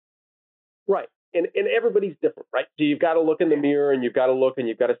Right. And everybody's different, right? So you've got to look in the mirror and you've got to look and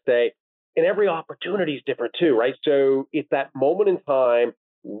you've got to say, and every opportunity is different too, right? So it's that moment in time,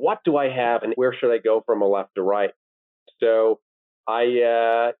 what do I have and where should I go from a left to right? So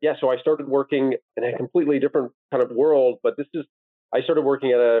so I started working in a completely different kind of world, but I started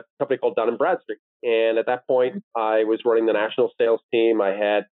working at a company called Dun& and Bradstreet. And at that point, I was running the national sales team. I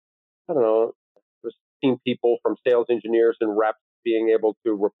had, I don't know, 15 people from sales engineers and reps being able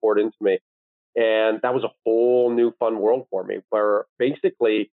to report into me. And that was a whole new fun world for me, where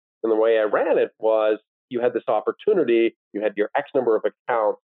basically, and the way I ran it was you had this opportunity, you had your X number of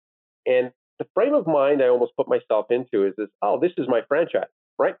accounts, and the frame of mind I almost put myself into is this, oh, this is my franchise,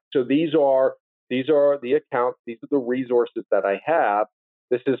 right? So these are the accounts, these are the resources that I have.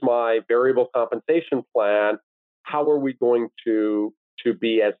 This is my variable compensation plan. How are we going to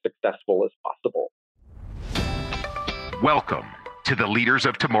be as successful as possible? Welcome to the Leaders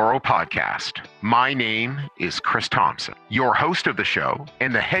of Tomorrow podcast. My name is Chris Thompson, your host of the show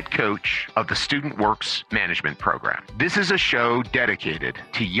and the head coach of the Student Works Management Program. This is a show dedicated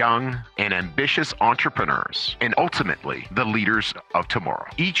to young and ambitious entrepreneurs and ultimately the leaders of tomorrow.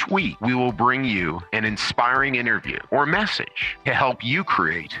 Each week, we will bring you an inspiring interview or message to help you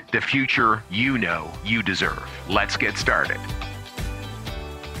create the future you know you deserve. Let's get started.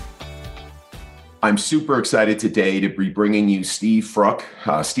 I'm super excited today to be bringing you Steve Fruck.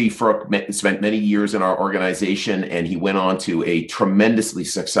 Steve Fruck spent many years in our organization, and he went on to a tremendously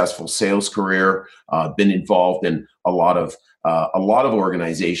successful sales career, been involved in a lot of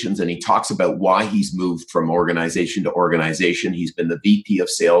organizations, and he talks about why he's moved from organization to organization. He's been the VP of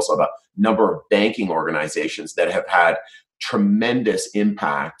sales of a number of banking organizations that have had tremendous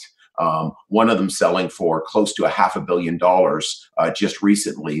impact. One of them selling for close to $500 million just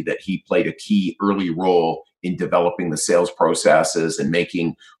recently, that he played a key early role in developing the sales processes and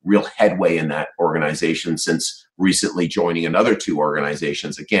making real headway in that organization since recently joining another two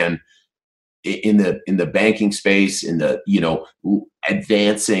organizations. Again, in the banking space, in the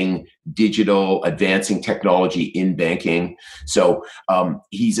advancing technology in banking. So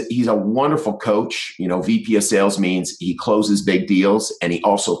he's a wonderful coach. VP of sales means he closes big deals, and he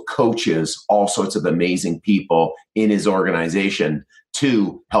also coaches all sorts of amazing people in his organization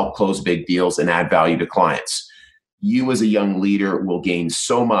to help close big deals and add value to clients. You as a young leader will gain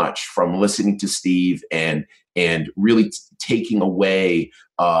so much from listening to Steve and really taking away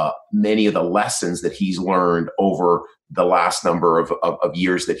many of the lessons that he's learned over the last number of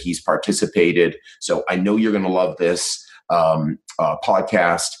years that he's participated. So I know you're going to love this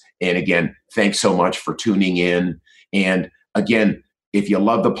podcast. And again, thanks so much for tuning in. And again, if you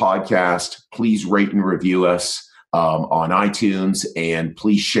love the podcast, please rate and review us on iTunes, and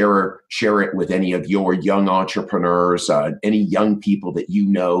please share it with any of your young entrepreneurs, any young people that you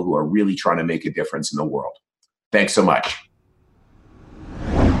know who are really trying to make a difference in the world. Thanks so much.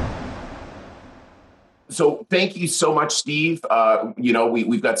 So thank you so much, Steve.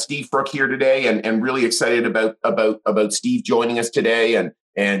 We've got Steve Fruck here today, and really excited about Steve joining us today,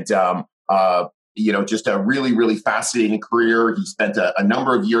 and just a really, really fascinating career. He spent a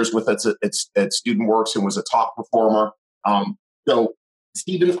number of years with us at Student Works and was a top performer. So,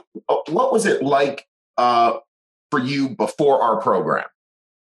 Stephen, what was it like for you before our program?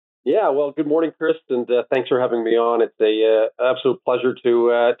 Yeah, well, good morning, Chris, and thanks for having me on. It's a absolute pleasure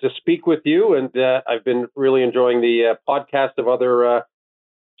to speak with you, and I've been really enjoying the podcast of other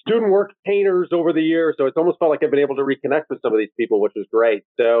student work painters over the years. So it's almost felt like I've been able to reconnect with some of these people, which is great.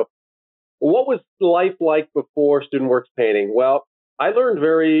 So, what was life like before Student Works painting? Well, I learned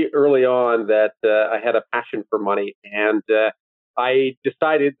very early on that I had a passion for money, and I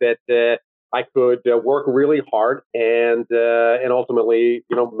decided that I could work really hard and ultimately,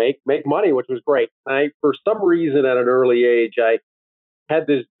 make money, which was great. For some reason, at an early age, I had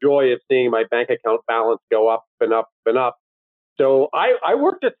this joy of seeing my bank account balance go up and up and up. So I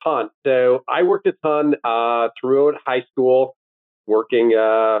worked a ton. So I worked a ton throughout high school, working,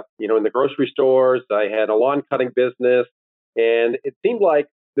 in the grocery stores. I had a lawn cutting business, and it seemed like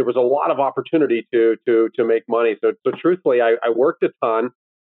there was a lot of opportunity to make money. So truthfully, I worked a ton.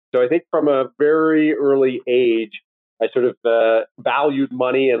 So I think from a very early age, I sort of valued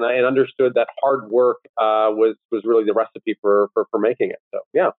money, and I understood that hard work was really the recipe for making it. So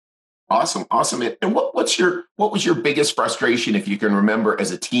yeah. Awesome. And what was your biggest frustration, if you can remember,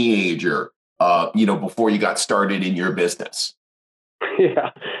 as a teenager? Before you got started in your business. Yeah.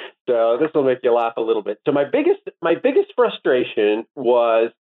 So this will make you laugh a little bit. So my biggest frustration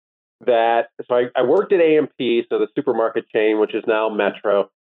was that I worked at AMP, so the supermarket chain, which is now Metro.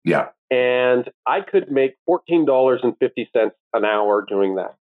 Yeah. And I could make $14.50 an hour doing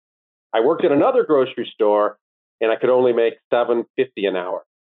that. I worked at another grocery store and I could only make $7.50 an hour.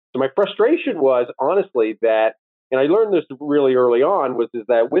 So my frustration was honestly that, and I learned this really early on, is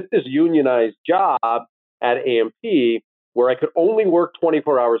that with this unionized job at AMP, where I could only work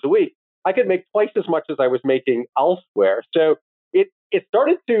 24 hours a week, I could make twice as much as I was making elsewhere. So it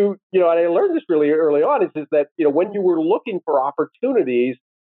started to, and I learned this really early on, is that, when you were looking for opportunities,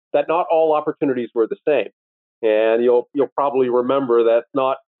 that not all opportunities were the same. And you'll probably remember that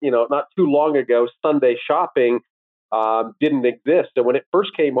not too long ago, Sunday shopping didn't exist. And when it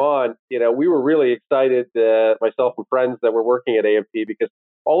first came on, we were really excited, myself and friends that were working at AMP, because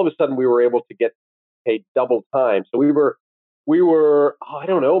all of a sudden we were able to get paid double time. So we were, I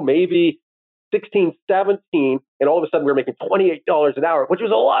don't know, maybe 16, 17, and all of a sudden we were making $28 an hour, which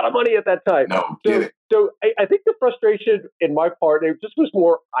was a lot of money at that time. No, so I think the frustration in my part, it just was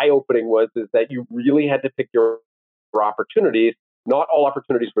more eye-opening, is that you really had to pick your opportunities. Not all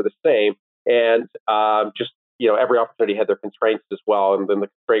opportunities were the same, and every opportunity had their constraints as well. And then the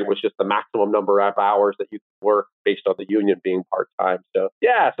constraint was just the maximum number of hours that you could work based on the union being part-time. So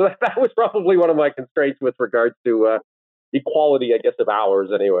that was probably one of my constraints with regards to equality, I guess, of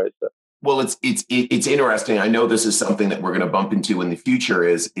hours anyway. So. Well, it's interesting. I know this is something that we're going to bump into in the future.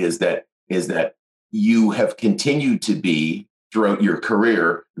 Is that you have continued to be throughout your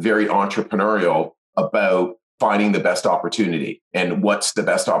career very entrepreneurial about finding the best opportunity and what's the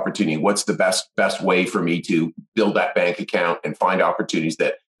best opportunity, what's the best way for me to build that bank account and find opportunities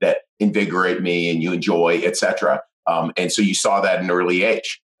that invigorate me and you enjoy, etc. And so you saw that at an early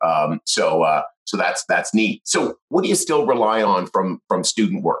age. So that's neat. So what do you still rely on from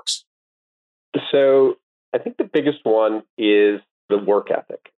StudentWorks? So I think the biggest one is the work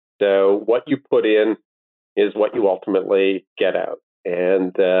ethic. So what you put in is what you ultimately get out.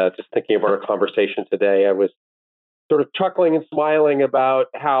 And just thinking about our conversation today, I was sort of chuckling and smiling about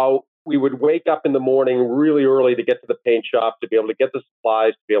how we would wake up in the morning really early to get to the paint shop, to be able to get the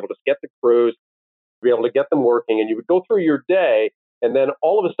supplies, to be able to get the crews, to be able to get them working. And you would go through your day, and then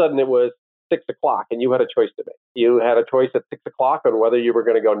all of a sudden it was 6 o'clock, and you had a choice to make. You had a choice at 6 o'clock on whether you were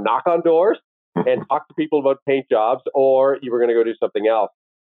going to go knock on doors and talk to people about paint jobs, or you were going to go do something else.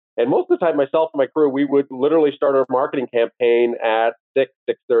 And most of the time, myself and my crew, we would literally start our marketing campaign at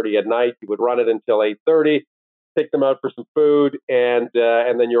 6:30 at night. You would run it until 8:30, take them out for some food, and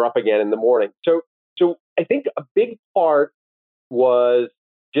then you're up again in the morning. So I think a big part was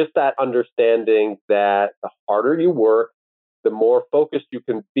just that understanding that the harder you work, the more focused you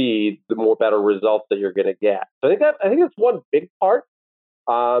can be, the more better results that you're going to get. So I think that's one big part.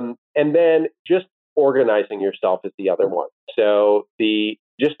 And then just organizing yourself is the other one. So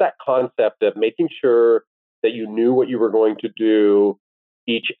just that concept of making sure that you knew what you were going to do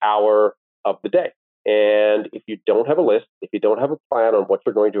each hour of the day. And if you don't have a list, if you don't have a plan on what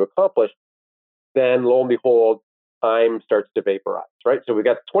you're going to accomplish, then lo and behold, time starts to vaporize, right? So we've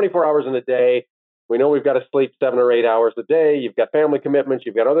got 24 hours in a day. We know we've got to sleep 7 or 8 hours a day. You've got family commitments.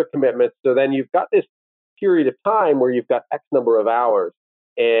 You've got other commitments. So then you've got this period of time where you've got X number of hours.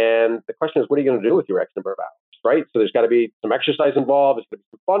 And the question is, what are you going to do with your X number of hours, right? So there's got to be some exercise involved. There's going to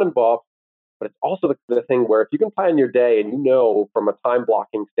be some fun involved. But it's also the thing where if you can plan your day and you know from a time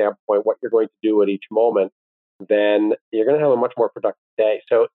blocking standpoint what you're going to do at each moment, then you're going to have a much more productive day.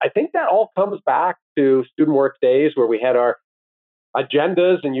 So I think that all comes back to StudentWorks days where we had our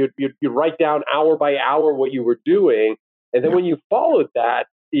agendas and you'd write down hour by hour what you were doing. And then when you followed that,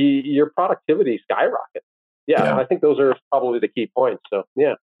 your productivity skyrockets. Yeah, I think those are probably the key points. So,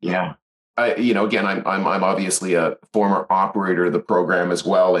 yeah. Yeah. Again, I'm obviously a former operator of the program as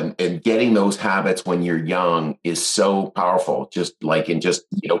well. And getting those habits when you're young is so powerful. Just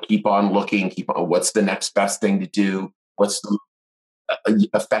keep on looking, what's the next best thing to do? What's the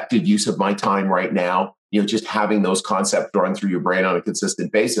effective use of my time right now? Just having those concepts run through your brain on a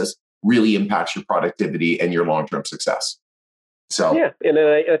consistent basis really impacts your productivity and your long-term success. So, yeah. And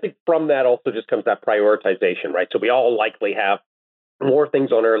then I think from that also just comes that prioritization, right? So we all likely have more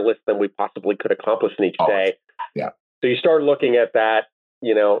things on our list than we possibly could accomplish in each day. Yeah. So you start looking at that,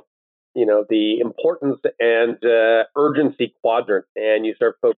 the importance and urgency quadrant, and you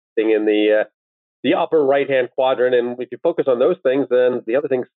start focusing in the upper right-hand quadrant. And if you focus on those things, then the other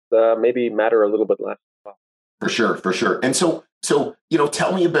things maybe matter a little bit less. For sure. And so,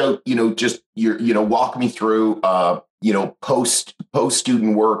 tell me about, just your, walk me through, post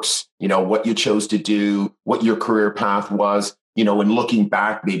StudentWorks, what you chose to do, what your career path was, and looking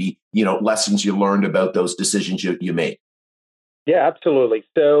back, maybe, lessons you learned about those decisions you made. Yeah, absolutely.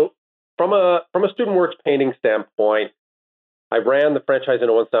 So from a StudentWorks painting standpoint, I ran the franchise in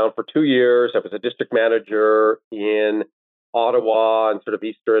Owen Sound for 2 years. I was a district manager in Ottawa and sort of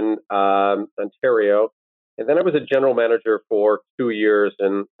Eastern Ontario. And then I was a general manager for 2 years,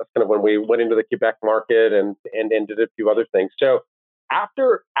 and that's kind of when we went into the Quebec market and did a few other things. So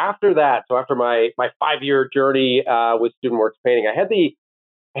after that, so after my 5 year journey with StudentWorks Painting, I had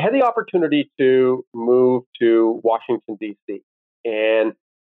the opportunity to move to Washington D.C. And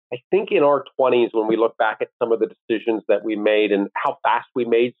I think in our 20s, when we look back at some of the decisions that we made and how fast we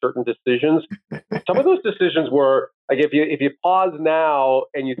made certain decisions, some of those decisions were like if you pause now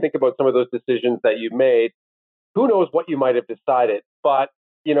and you think about some of those decisions that you made, who knows what you might have decided. But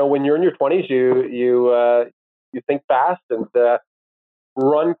when you're in your 20s, you think fast and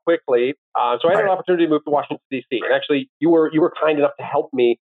run quickly. So I had an opportunity to move to Washington D.C. And actually, you were kind enough to help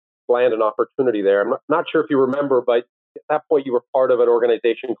me land an opportunity there. I'm not sure if you remember, but at that point, you were part of an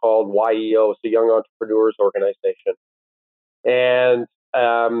organization called YEO, it's a Young Entrepreneurs Organization. And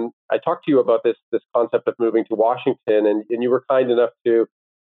I talked to you about this concept of moving to Washington, and you were kind enough to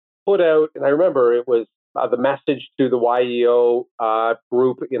put out, and I remember it was the message to the YEO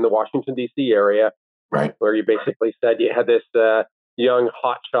group in the Washington, D.C. area, right, where you basically said you had this young,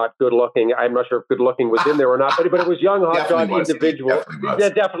 hotshot, good-looking, I'm not sure if good-looking was in there or not, but it was young, hotshot individual. Yeah,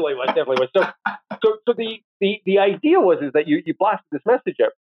 definitely was. So the idea is that you blasted this message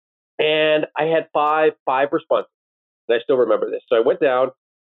out, and I had five responses, and I still remember this. So I went down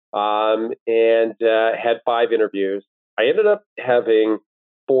and had 5 interviews. I ended up having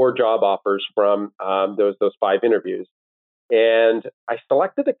 4 job offers from those 5 interviews, and I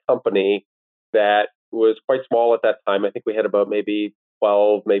selected a company that was quite small at that time. I think we had about maybe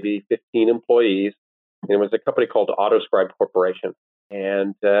 12, maybe 15 employees, and it was a company called AutoScribe Corporation.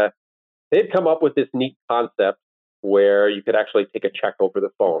 And they'd come up with this neat concept where you could actually take a check over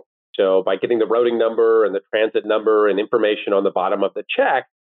the phone. So by getting the routing number and the transit number and information on the bottom of the check,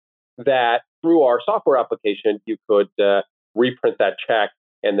 that through our software application, you could reprint that check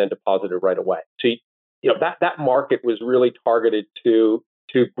and then deposit it right away. So that market was really targeted to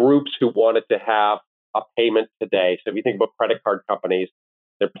groups who wanted to have a payment today. So if you think about credit card companies,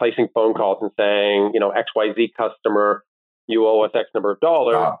 they're placing phone calls and saying, XYZ customer, you owe us X number of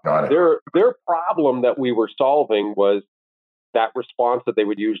dollars. Oh, got it. Their problem that we were solving was that response that they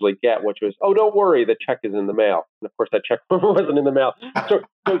would usually get, which was, "Oh, don't worry, the check is in the mail." And of course, that check wasn't in the mail. So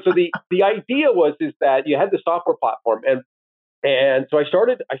the idea is that you had the software platform, and so I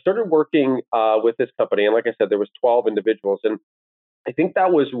started working with this company, and like I said, there was 12 individuals, and I think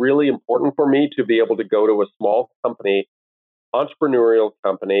that was really important for me to be able to go to a small company, entrepreneurial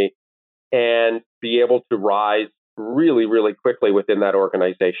company, and be able to rise really, really quickly within that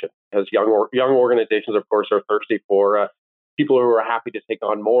organization. Because young organizations, of course, are thirsty for people who are happy to take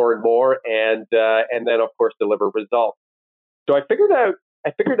on more and more, and then of course deliver results. So I figured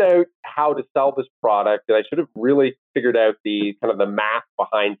out how to sell this product, and I should have really figured out the kind of the math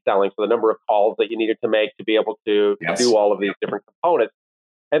behind selling. So the number of calls that you needed to make to be able to do all of these different components.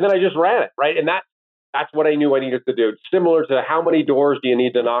 And then I just ran it, right? And that's what I knew I needed to do. Similar to how many doors do you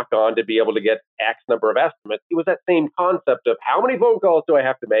need to knock on to be able to get X number of estimates. It was that same concept of how many phone calls do I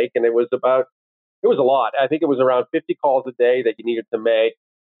have to make? And it was a lot. I think it was around 50 calls a day that you needed to make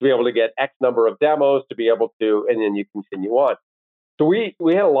to be able to get X number of demos to be able to, and then you continue on. So we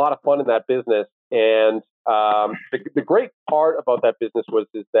had a lot of fun in that business, and the great part about that business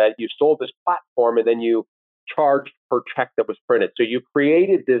is that you sold this platform and then you charged per check that was printed. So you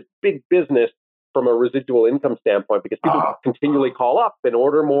created this big business from a residual income standpoint because people continually call up and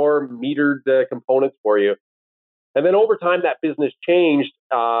order more metered components for you. And then over time, that business changed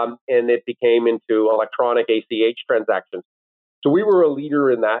and it became into electronic ACH transactions. So we were a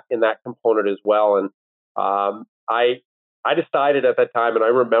leader in that component as well, and I decided at that time, and I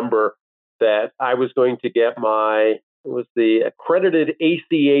remember that I was going to get the accredited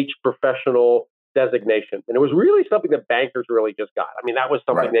ACH professional designation. And it was really something that bankers really just got. I mean, that was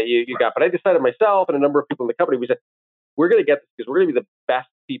something that you got. But I decided myself and a number of people in the company, we said, we're going to get this because we're going to be the best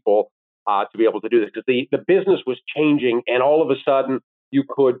people to be able to do this. Because the business was changing, and all of a sudden, you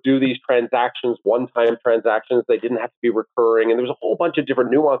could do these transactions, one-time transactions. They didn't have to be recurring. And there was a whole bunch of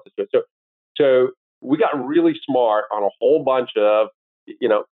different nuances to it. So we got really smart on a whole bunch of,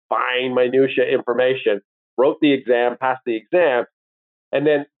 fine minutia information, wrote the exam, passed the exam. And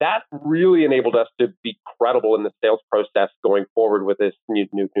then that really enabled us to be credible in the sales process going forward with this new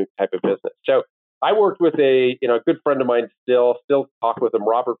type of business. So I worked with a good friend of mine, still talk with him,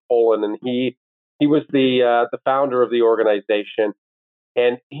 Robert Poland, and he was the founder of the organization.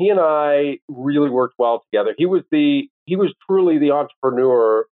 And he and I really worked well together. He was truly the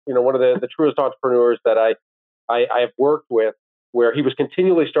entrepreneur, one of the truest entrepreneurs that I have worked with, where he was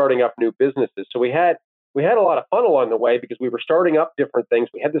continually starting up new businesses. So we had we had a lot of fun along the way because we were starting up different things.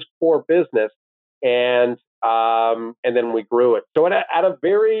 We had this core business, and then we grew it. So at a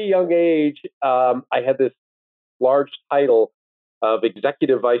very young age, I had this large title of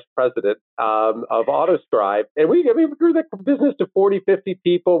executive vice president of AutoScribe. And we grew the business to 40, 50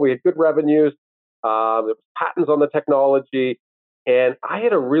 people. We had good revenues. There was patents on the technology. And I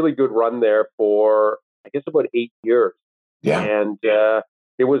had a really good run there for, I guess, about 8 years. Yeah. And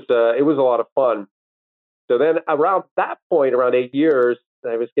it was a lot of fun. So then around that point, around 8 years,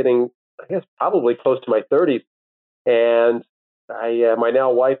 I was getting, I guess, probably close to my 30s. And my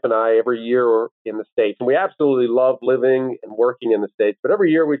now wife and I, every year we're in the States, and we absolutely love living and working in the States. But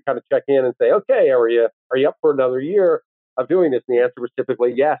every year we'd kind of check in and say, okay, are you up for another year of doing this? And the answer was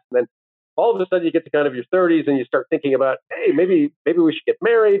typically yes. And then all of a sudden you get to kind of your 30s and you start thinking about, hey, maybe we should get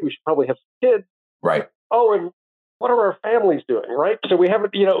married. We should probably have some kids. Right. Oh, and what are our families doing? Right. So we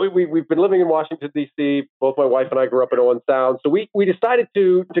haven't, we've been living in Washington, D.C. Both my wife and I grew up in Owen Sound. So we decided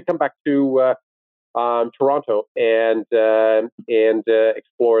to come back to Toronto and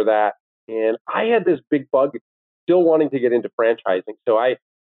explore that. And I had this big bug, still wanting to get into franchising. So I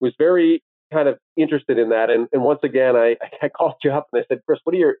was very kind of interested in that. And once again, I called you up and I said, Chris,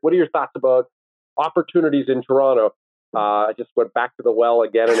 what are your thoughts about opportunities in Toronto? I just went back to the well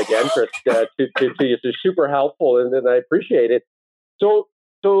again and again, Chris, to you. So super helpful, and I appreciate it. So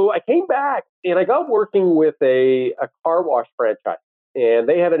I came back and I got working with a car wash franchise, and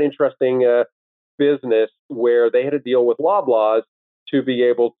they had an interesting business where they had to deal with Loblaws to be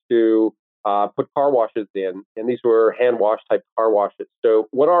able to put car washes in, and these were hand wash type car washes. So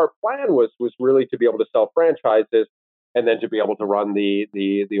what our plan was really to be able to sell franchises and then to be able to run the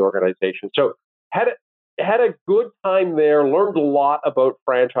organization. So had a good time there, learned a lot about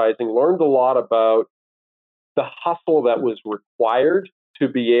franchising, learned a lot about the hustle that was required to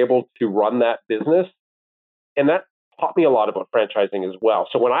be able to run that business. And that taught me a lot about franchising as well.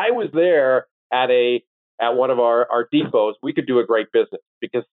 So when I was there at one of our depots, we could do a great business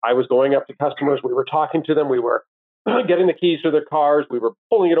because I was going up to customers. We were talking to them. We were getting the keys to their cars. We were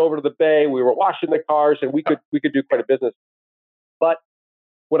pulling it over to the bay. We were washing the cars, and we could do quite a business. But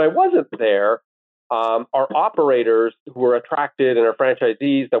when I wasn't there, our operators who were attracted and our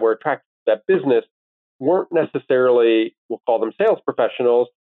franchisees that were attracted to that business weren't necessarily, we'll call them sales professionals,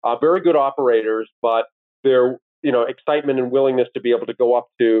 very good operators, but their excitement and willingness to be able to go up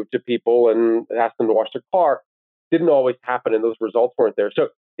to people and ask them to wash their car didn't always happen, and those results weren't there. So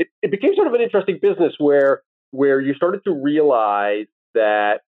it became sort of an interesting business where you started to realize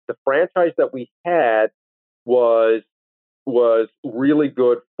that the franchise that we had was really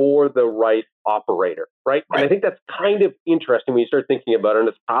good for the right operator, right? And I think that's kind of interesting when you start thinking about it, and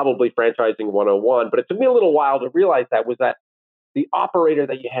it's probably franchising 101, but it took me a little while to realize that the operator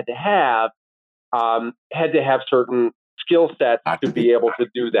that you had to have certain skill sets to be able to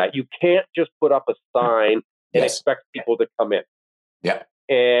do that. You can't just put up a sign and expect people to come in. Yeah.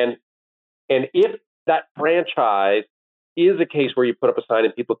 And if that franchise is a case where you put up a sign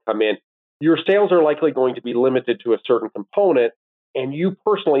and people come in, your sales are likely going to be limited to a certain component, and you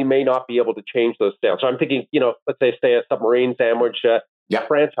personally may not be able to change those sales. So I'm thinking, let's say a submarine sandwich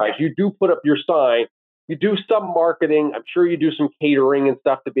franchise. You do put up your sign, you do some marketing. I'm sure you do some catering and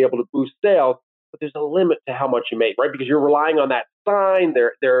stuff to be able to boost sales, but there's a limit to how much you make, right? Because you're relying on that sign,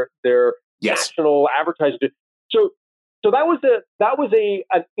 their national advertising. So that was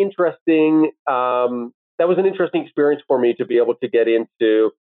an interesting experience for me to be able to get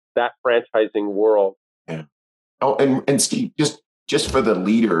into that franchising world. Yeah. Oh, and Steve, just for the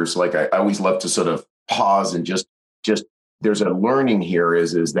leaders, like I always love to sort of pause and just there's a learning here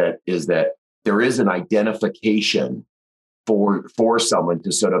is that there is an identification for someone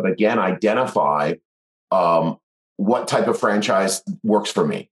to sort of again identify what type of franchise works for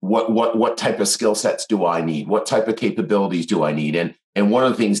me, what type of skill sets do I need, what type of capabilities do I need, and one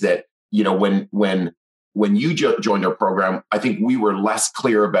of the things that when you joined our program, I think we were less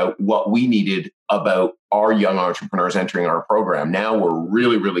clear about what we needed about our young entrepreneurs entering our program. Now we're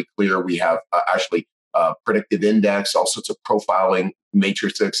really, really clear. We have actually predictive index, all sorts of profiling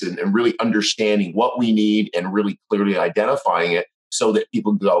matrices, and really understanding what we need and really clearly identifying it so that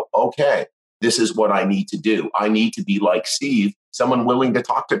people go, okay, this is what I need to do. I need to be like Steve, someone willing to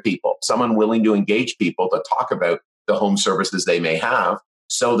talk to people, someone willing to engage people to talk about the home services they may have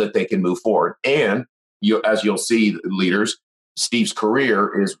so that they can move forward. And as you'll see, leaders, Steve's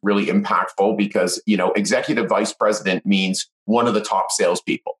career is really impactful because, executive vice president means one of the top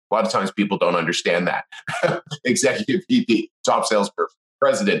salespeople. A lot of times people don't understand that. Executive VP, top salesperson,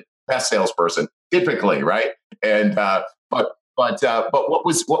 president, best salesperson, typically, right? And but But what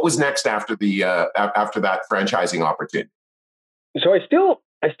was next after the after that franchising opportunity? So I still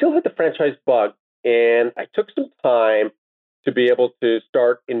had the franchise bug, and I took some time to be able to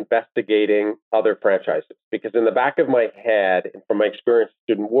start investigating other franchises, because in the back of my head and from my experience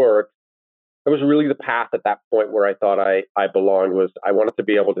in student work, it was really the path at that point where I thought I belonged. Was I wanted to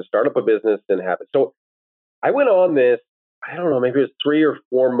be able to start up a business and have it. So I went on this, I don't know, maybe it was 3 or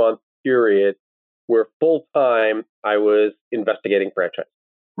 4 month period where full time I was investigating franchise.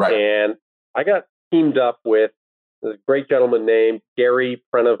 Right. And I got teamed up with a great gentleman named Gary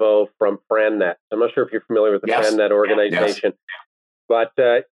Prenoveau from FranNet. I'm not sure if you're familiar with the Yes. FranNet organization, Yes. but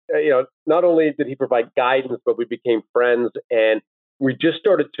not only did he provide guidance, but we became friends, and we just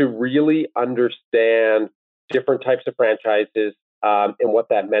started to really understand different types of franchises, and what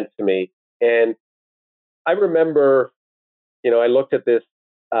that meant to me. And I remember, I looked at this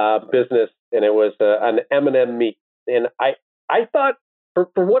business, and it was an M&M meat, and I thought,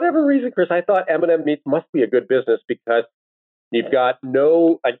 for whatever reason, Chris, I thought M&M meats must be a good business because you've got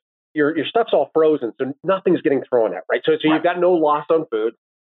no your stuff's all frozen, so nothing's getting thrown out, right? So you've got no loss on food.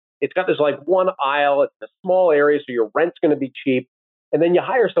 It's got this like one aisle, it's a small area, so your rent's going to be cheap, and then you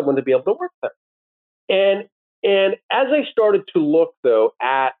hire someone to be able to work there. And as I started to look though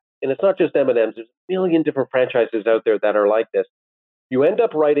at, and it's not just M&Ms, there's a million different franchises out there that are like this. You end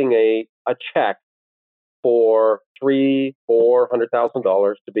up writing a check for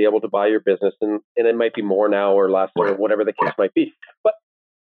 $300,000-$400,000 to be able to buy your business, and it might be more now or less or whatever the case might be.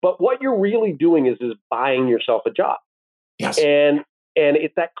 But what you're really doing is buying yourself a job. Yes. And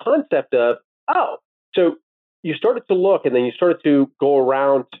it's that concept of, so you started to look, and then you started to go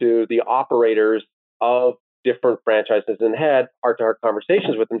around to the operators of different franchises and had heart-to-heart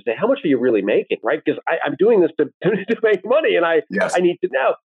conversations with them and say, how much are you really making, right? Because I'm doing this to make money, and I need to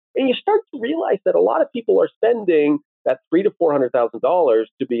know. And you start to realize that a lot of people are spending that $300,000 to $400,000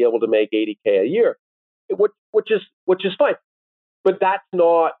 to be able to make $80K a year, which is fine. But that's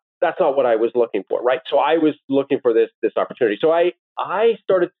not what I was looking for, right? So I was looking for this opportunity. So I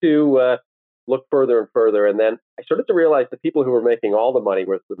started to look further and further, and then I started to realize the people who were making all the money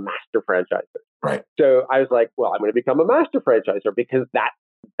were the master franchisors. Right. So I was like, well, I'm going to become a master franchisor because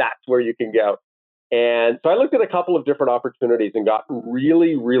that's where you can go. And so I looked at a couple of different opportunities and got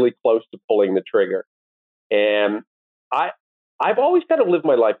really, really close to pulling the trigger. And I've always kind of lived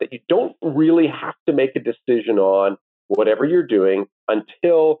my life that you don't really have to make a decision on whatever you're doing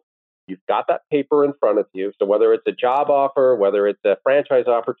until you've got that paper in front of you. So whether it's a job offer, whether it's a franchise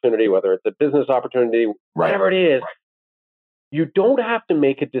opportunity, whether it's a business opportunity, whatever it is, you don't have to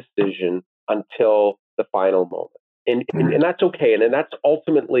make a decision until the final moment. And that's okay. And that's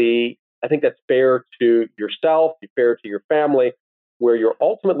ultimately, I think that's fair to yourself, fair to your family, where you're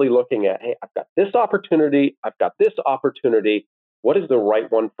ultimately looking at, hey, I've got this opportunity, I've got this opportunity. What is the right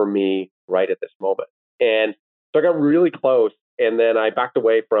one for me right at this moment? And so I got really close, and then I backed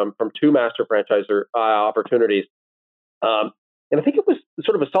away from 2 master franchisor opportunities. And I think it was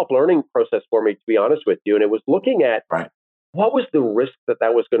sort of a self-learning process for me, to be honest with you. And it was looking at what was the risk that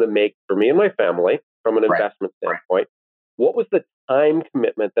was going to make for me and my family from an investment standpoint. What was the time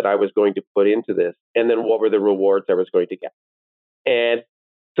commitment that I was going to put into this? And then what were the rewards I was going to get? And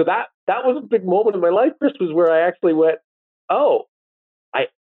so that was a big moment in my life, Chris, was where I actually went, oh,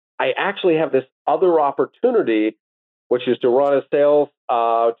 I actually have this other opportunity, which is to run a sales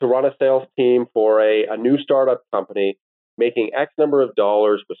team for a new startup company, making X number of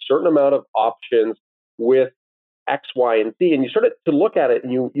dollars with a certain amount of options with X, Y, and Z. And you started to look at it,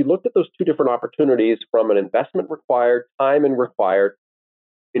 and you looked at those 2 different opportunities from an investment required, time and required,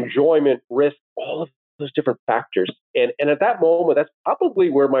 enjoyment, risk, all of those different factors. And at that moment, that's probably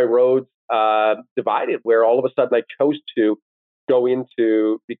where my roads divided, where all of a sudden I chose to go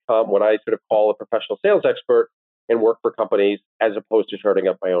into become what I sort of call a professional sales expert and work for companies as opposed to starting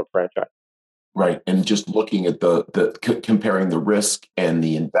up my own franchise. Right. And just looking at comparing the risk and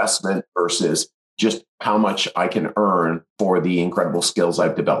the investment versus just how much I can earn for the incredible skills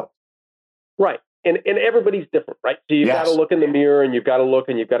I've developed. Right. And everybody's different, right? So you've got to look in the mirror, and you've got to look,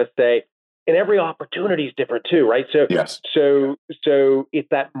 and you've got to say, and every opportunity is different too, right? So so it's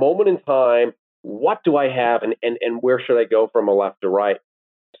that moment in time, what do I have, and where should I go from a left to right?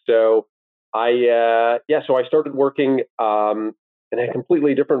 So I started working in a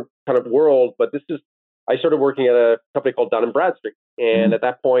completely different kind of world, but I started working at a company called Dun & Bradstreet. And at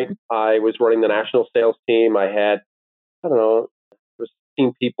that point, I was running the national sales team. I had,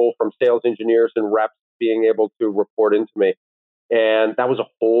 16 people from sales engineers and reps being able to report into me. And that was a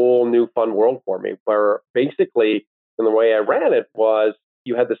whole new fun world for me, where basically, and the way I ran it was,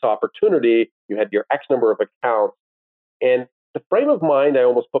 you had this opportunity, you had your X number of accounts, and the frame of mind I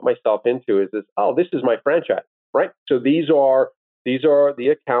almost put myself into is this, oh, this is my franchise, right? So these are the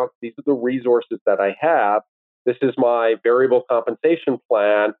accounts, these are the resources that I have. This is my variable compensation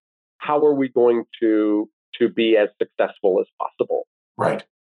plan. How are we going to be as successful as possible? Right.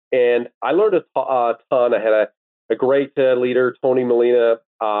 And I learned a ton. I had a great leader, Tony Molina,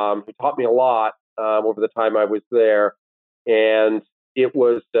 who taught me a lot over the time I was there, and it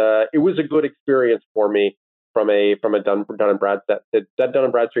was a good experience for me from a Dun and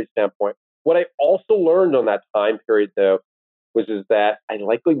Bradstreet standpoint. What I also learned on that time period, though, is that I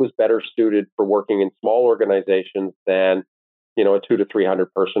likely was better suited for working in small organizations than a 200 to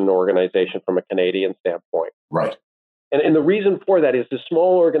 300 person organization from a Canadian standpoint. Right. And the reason for that is the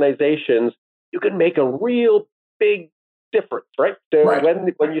small organizations, you can make a real big difference, right? So Right.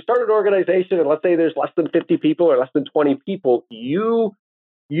 when you start an organization and let's say there's less than 50 people or less than 20 people, you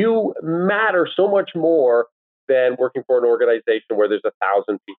matter so much more than working for an organization where there's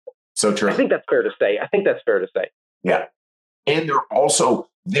 1,000 people. So true. I think that's fair to say. Yeah. And they're also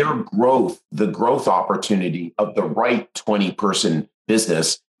their growth, the growth opportunity of the right 20-person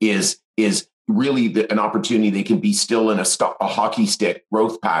business is really an opportunity. They can be still in a hockey stick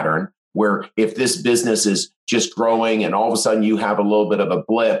growth pattern where if this business is just growing and all of a sudden you have a little bit of a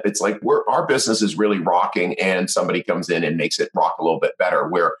blip, it's like our business is really rocking and somebody comes in and makes it rock a little bit better,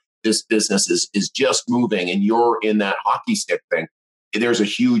 where this business is just moving and you're in that hockey stick thing. There's a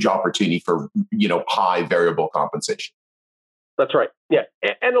huge opportunity for, high variable compensation. That's right. Yeah.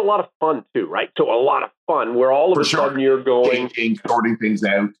 And a lot of fun too, right? So a lot of fun where all of a sudden you're going, sorting things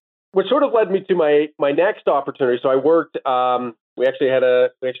out. Which sort of led me to my next opportunity. So I worked, we actually had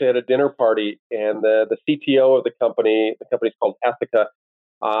a dinner party, and the CTO of the company's called Ethica.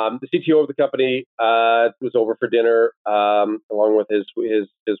 The CTO of the company was over for dinner along with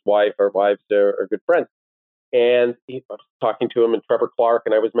his wife. Our wives are good friends. And I was talking to him and Trevor Clark,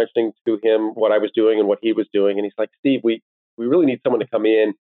 and I was mentioning to him what I was doing and what he was doing. And he's like, Steve, we really need someone to come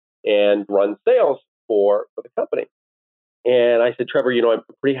in and run sales for the company. And I said, Trevor, I'm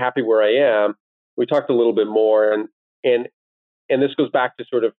pretty happy where I am. We talked a little bit more, and this goes back to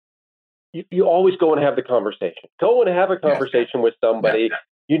sort of you always go and have the conversation. Go and have a conversation with somebody. Yeah.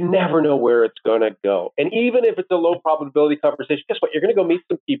 You never know where it's going to go. And even if it's a low probability conversation, guess what? You're going to go meet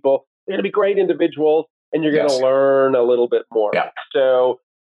some people. They're going to be great individuals, and you're going to learn a little bit more. Yeah. So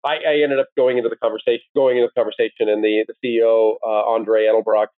I ended up going into the conversation, and the CEO, Andre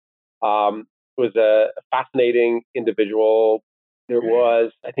Edelbrock, was a fascinating individual. There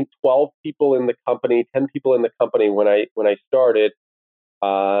was, I think, 12 people in the company, 10 people in the company when I started.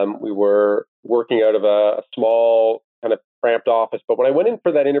 We were working out of a small kind of cramped office. But when I went in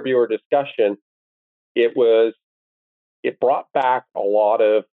for that interview or discussion, it brought back a lot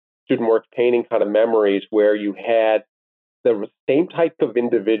of Student Works painting kind of memories where you had the same type of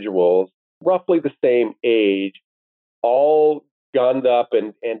individuals, roughly the same age, all gunned up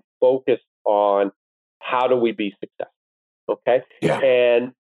and focused on how do we be successful. Okay. Yeah.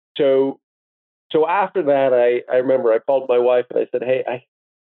 And so after that, I remember I called my wife and I said, hey,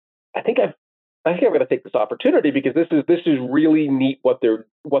 I think I'm going to take this opportunity because this is really neat what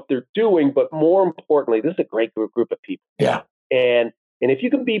they're doing. But more importantly, this is a great group of people. Yeah. And if you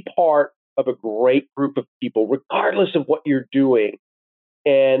can be part of a great group of people, regardless of what you're doing,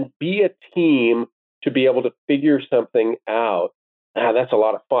 and be a team to be able to figure something out, that's a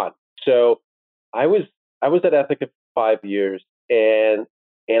lot of fun. So I was at Ethica for 5 years, and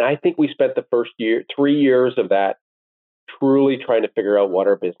I think we spent the first 3 years of that truly trying to figure out what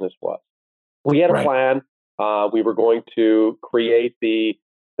our business was. We had a plan. We were going to create the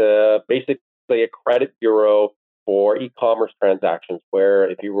basically a credit bureau for e-commerce transactions, where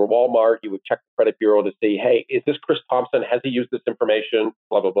if you were Walmart, you would check the credit bureau to see, hey, is this Chris Thompson? Has he used this information?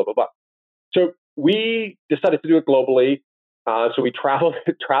 Blah, blah, blah, blah, blah. So we decided to do it globally. So we traveled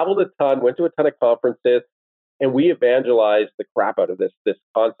a ton, went to a ton of conferences, and we evangelized the crap out of this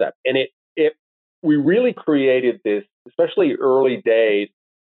concept. And we really created this, especially early days,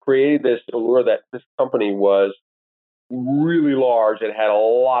 created this allure that this company was really large. It had a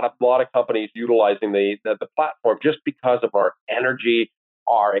lot of companies utilizing the platform just because of our energy,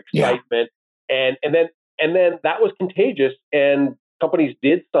 our excitement, and then that was contagious, and companies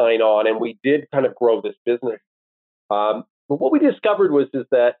did sign on, and we did kind of grow this business. But what we discovered was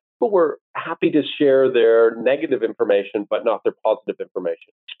that people were happy to share their negative information, but not their positive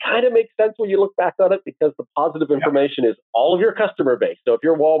information. Which kind of makes sense when you look back on it, because the positive information is all of your customer base. So if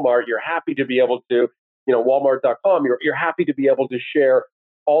you're Walmart, you're happy to be able to, Walmart.com, you're happy to be able to share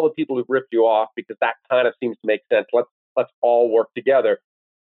all the people who've ripped you off, because that kind of seems to make sense. Let's all work together.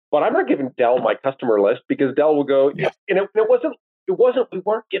 but I'm not giving Dell my customer list because Dell will go, Yeah. and it wasn't, we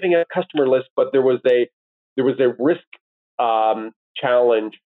weren't giving a customer list, but there was a risk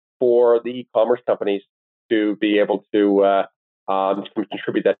challenge for the e-commerce companies to be able to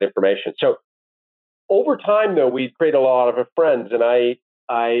contribute that information. So over time, though, we created a lot of friends, and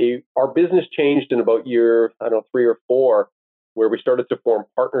our business changed in about year, 3 or 4, where we started to form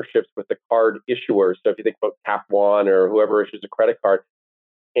partnerships with the card issuers. So if you think about Cap One or whoever issues a credit card,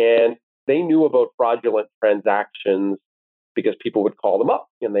 and they knew about fraudulent transactions because people would call them up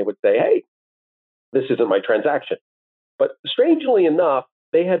and they would say, "Hey, this isn't my transaction." But strangely enough,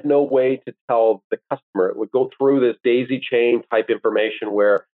 they had no way to tell the customer. It would go through this daisy chain type information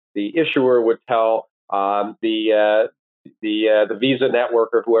where the issuer would tell the Visa network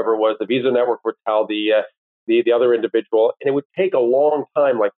or whoever it was. The Visa network would tell the other individual, and it would take a long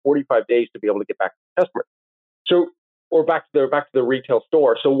time, like 45 days, to be able to get back to the customer. So, or back to the retail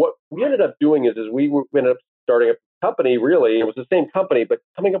store. So what we ended up doing is we ended up starting a company. Really, it was the same company, but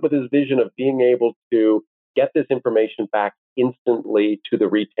coming up with this vision of being able to get this information back instantly to the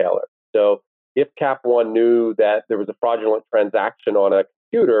retailer. So if Cap One knew that there was a fraudulent transaction on a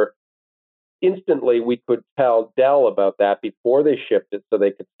computer, instantly we could tell Dell about that before they shipped it, so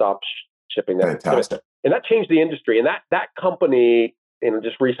they could stop shipping that. Fantastic. And that changed the industry. And that company,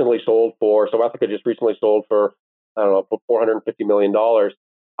 just recently sold for. So Ethoca just recently sold for, I don't know, for $450 million.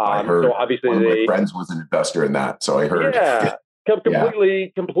 I heard. So obviously one of my friends was an investor in that, so I heard. Yeah,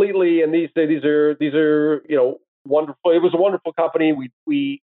 completely. And these are wonderful. It was a wonderful company.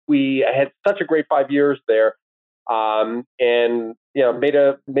 We had such a great 5 years there, and made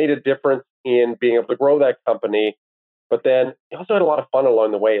a difference in being able to grow that company. But then we also had a lot of fun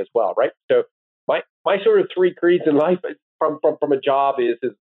along the way as well, right? So my sort of 3 creeds in life from a job is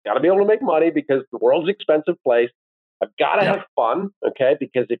got to be able to make money because the world's an expensive place. I've got to have fun, okay?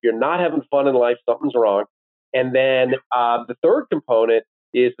 Because if you're not having fun in life, something's wrong. And then the third component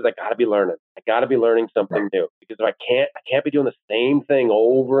is that I got to be learning. I got to be learning something new because if I can't be doing the same thing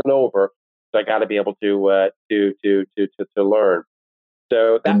over and over. So I got to be able to learn.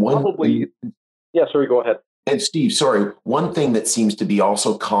 So that sorry, go ahead. And Steve, sorry, one thing that seems to be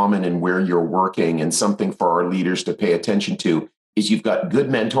also common in where you're working and something for our leaders to pay attention to is you've got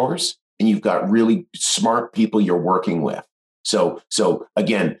good mentors and you've got really smart people you're working with. So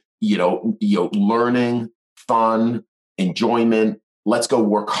again, learning, fun, enjoyment, let's go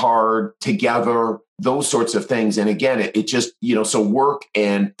work hard together, those sorts of things. And again, it just, so work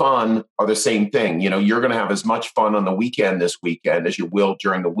and fun are the same thing. You're going to have as much fun on the weekend this weekend as you will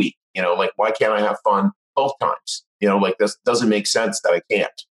during the week. Like, why can't I have fun both times? This doesn't make sense that I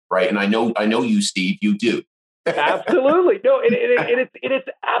can't. Right. And I know you, Steve, you do. Absolutely. No, it's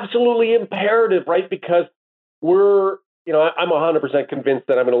absolutely imperative, right? Because I'm 100% convinced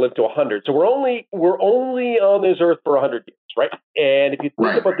that I'm going to live to 100. So we're only on this earth for 100 years, right? And if you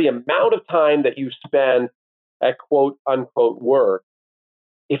think about the amount of time that you spend at quote unquote work,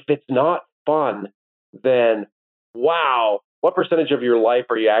 if it's not fun, then wow, what percentage of your life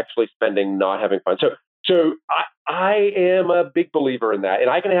are you actually spending not having fun? So I am a big believer in that, and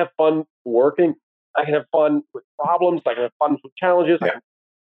I can have fun working. I can have fun with problems. I can have fun with challenges. I can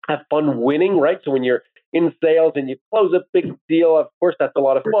have fun winning, right? So when you're in sales and you close a big deal, of course, that's a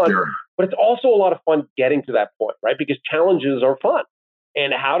lot of fun. Sure. But it's also a lot of fun getting to that point, right? Because challenges are fun.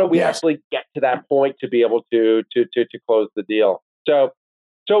 And how do we actually get to that point to be able to close the deal? So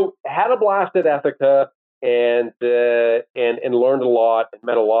had a blast at Ethoca and learned a lot and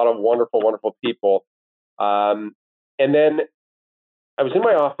met a lot of wonderful people. And then I was in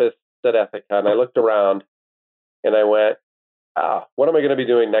my office at Ethoca and I looked around and I went, what am I going to be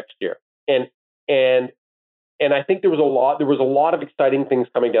doing next year? And I think there was a lot of exciting things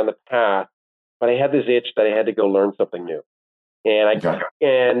coming down the path, but I had this itch that I had to go learn something new. And I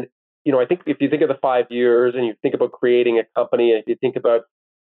think if you think of the 5 years and you think about creating a company, and if you think about,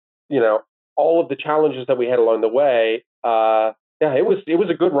 all of the challenges that we had along the way, it was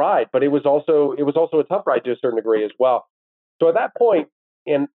a good ride, but it was also a tough ride to a certain degree as well. So at that point,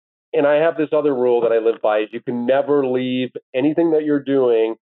 and I have this other rule that I live by, is you can never leave anything that you're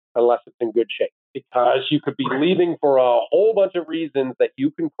doing unless it's in good shape, because you could be leaving for a whole bunch of reasons that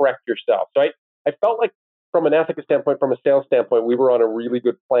you can correct yourself. So I felt like from an Ethoca standpoint, from a sales standpoint, we were on a really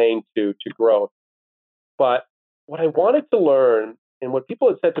good plane to growth. But what I wanted to learn, and what people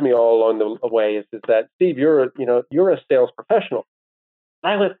had said to me all along the way, is that, Steve, you're a sales professional.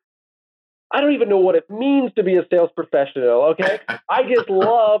 And I went, I don't even know what it means to be a sales professional. Okay, I just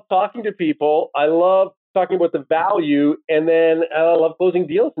love talking to people. I love talking about the value, and then I love closing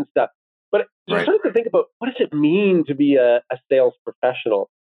deals and stuff. But you started to think about, what does it mean to be a sales professional?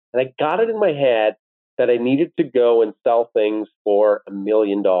 And I got it in my head that I needed to go and sell things for $1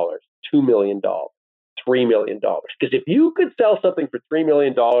 million, $2 million, $3 million. Because if you could sell something for $3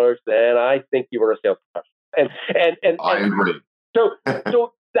 million, then I think you were a sales professional. And I agree. So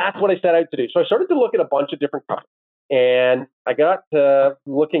that's what I set out to do. So I started to look at a bunch of different companies. And I got to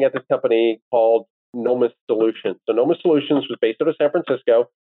looking at this company called Nomis Solutions. So Nomis Solutions was based out of San Francisco.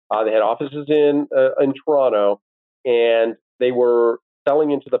 They had offices in Toronto, and they were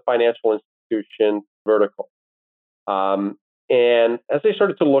selling into the financial institution vertical. And as they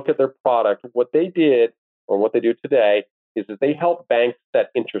started to look at their product, what they did, or what they do today, is that they help banks set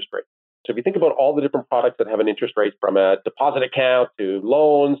interest rates. So if you think about all the different products that have an interest rate, from a deposit account to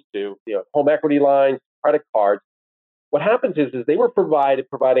loans to home equity lines, credit cards, what happens is they were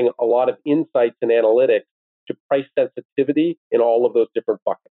providing a lot of insights and analytics to price sensitivity in all of those different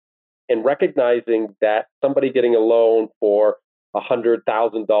buckets, and recognizing that somebody getting a loan for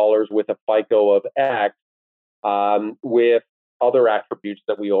 $100,000 with a FICO of X, with other attributes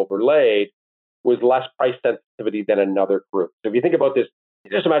that we overlaid, was less price sensitivity than another group. So if you think about this,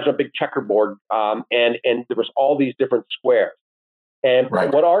 just imagine a big checkerboard, and there was all these different squares. And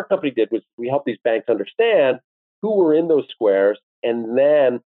what our company did was we helped these banks understand who were in those squares, and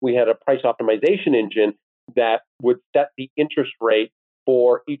then we had a price optimization engine that would set the interest rate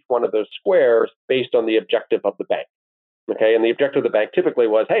for each one of those squares based on the objective of the bank. Okay, and the objective of the bank typically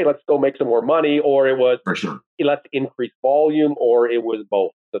was, hey, let's go make some more money, or it was, for sure, let's increase volume, or it was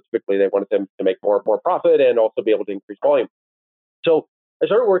both. So typically they wanted them to make more profit and also be able to increase volume. So I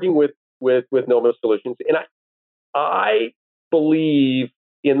started working with Nomis Solutions, and I believe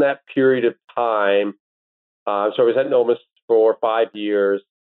in that period of time. So I was at Nomis for 5 years.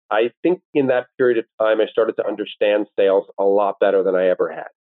 I think in that period of time, I started to understand sales a lot better than I ever had.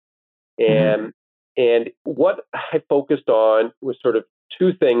 And what I focused on was sort of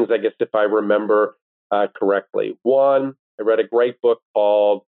two things, I guess, if I remember correctly. One, I read a great book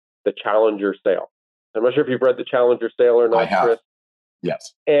called The Challenger Sale. I'm not sure if you've read The Challenger Sale or not, I have. Chris.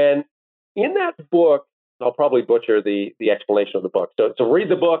 Yes. And in that book, I'll probably butcher the explanation of the book. So read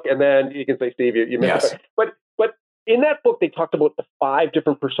the book, and then you can say, Steve, you missed it. But in that book, they talked about the 5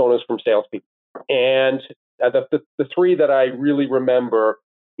 different personas from salespeople. And the 3 that I really remember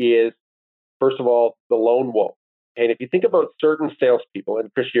is, first of all, the lone wolf. And if you think about certain salespeople,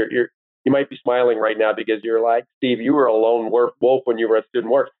 and Chris, you might be smiling right now because you're like, Steve, you were a lone wolf when you were at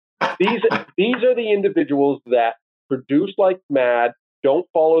Student Works. These are the individuals that produce like mad, don't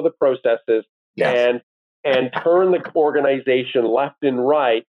follow the processes, and turn the organization left and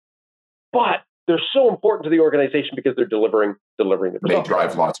right, but they're so important to the organization because they're delivering the results. They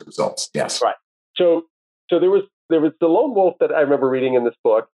drive lots of results. Yes. Right. So there was the lone wolf that I remember reading in this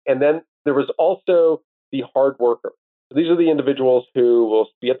book, and then there was also the hard worker. So these are the individuals who will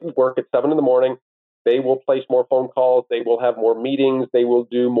be at work at 7 a.m. They will place more phone calls. They will have more meetings. They will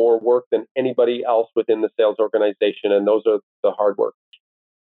do more work than anybody else within the sales organization, and those are the hard workers.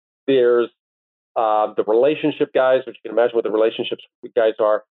 There's the relationship guys, which you can imagine what the relationships guys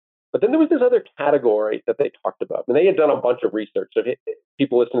are. But then there was this other category that they talked about, and they had done a bunch of research. So if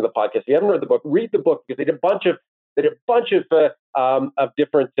people listening to the podcast, if you haven't read the book, read the book, because they did a bunch of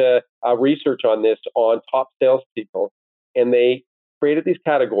different research on this on top salespeople, and they created these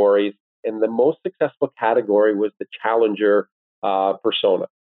categories. And the most successful category was the challenger persona.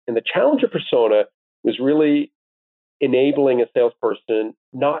 And the challenger persona was really enabling a salesperson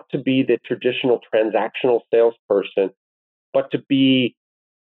not to be the traditional transactional salesperson, but to be,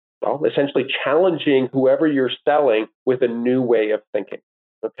 well, essentially challenging whoever you're selling with a new way of thinking.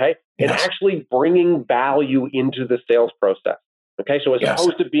 Okay. And actually bringing value into the sales process. Okay. So as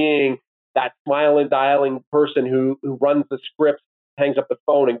opposed to being that smile and dialing person who runs the scripts, hangs up the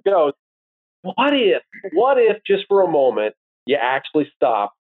phone and goes, what if just for a moment you actually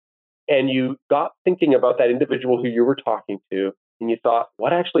stop and you got thinking about that individual who you were talking to, and you thought,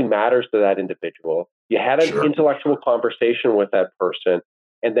 what actually matters to that individual? You had an intellectual conversation with that person,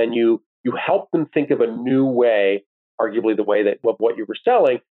 and then you helped them think of a new way, arguably the way that of what you were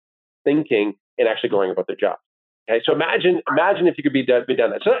selling, thinking, and actually going about their job. Okay, so imagine if you could be done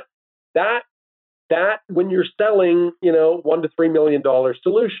that. So that when you're selling, $1 to $3 million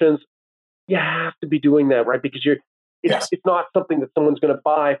solutions, you have to be doing that, right? Because it's not something that someone's going to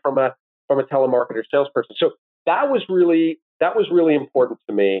buy from a telemarketer salesperson. So that was really important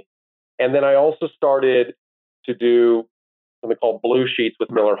to me. And then I also started to do something called Blue Sheets with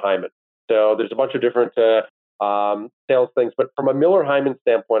Miller Heiman. So there's a bunch of different sales things, but from a Miller Heiman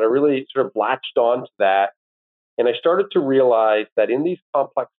standpoint, I really sort of latched on to that, and I started to realize that in these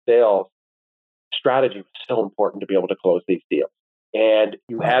complex sales, strategy was so important to be able to close these deals. And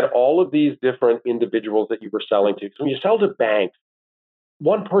you had all of these different individuals that you were selling to. So when you sell to banks,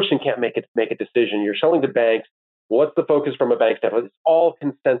 one person can't make a decision. You're selling to banks. What's the focus from a bank standpoint? It's all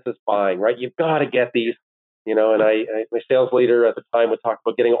consensus buying, right? You've got to get these, and my sales leader at the time would talk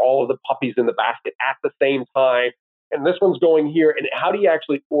about getting all of the puppies in the basket at the same time. And this one's going here. And how do you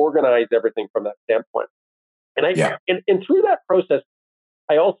actually organize everything from that standpoint? And through that process,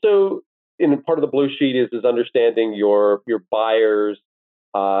 I also, in part of the blue sheet is understanding your buyers,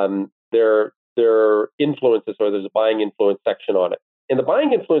 their influences, or there's a buying influence section on it. And the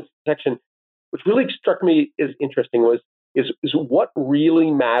buying influence section, which really struck me as interesting, is what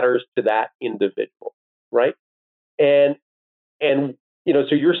really matters to that individual, right? And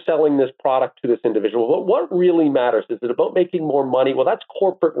so you're selling this product to this individual. But what really matters? Is it about making more money? Well, that's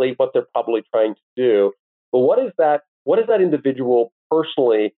corporately what they're probably trying to do. But what is that individual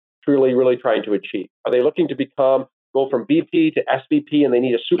personally truly, really trying to achieve? Are they looking to go from BP to SVP, and they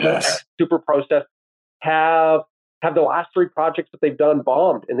need a super process? Have the last 3 projects that they've done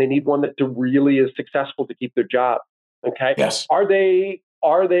bombed, and they need one that really is successful to keep their job? Okay. Yes. Are they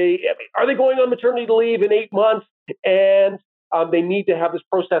going on maternity leave in 8 months, and they need to have this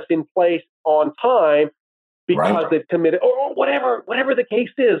process in place on time because they've committed, or whatever the case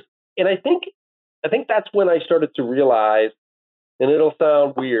is? And I think that's when I started to realize, and it'll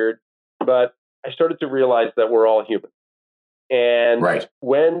sound weird, but I started to realize that we're all human. And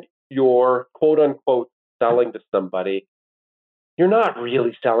when you're quote unquote selling to somebody, you're not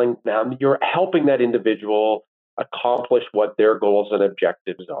really selling them. You're helping that individual accomplish what their goals and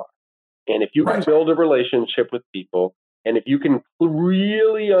objectives are. And if you can build a relationship with people, and if you can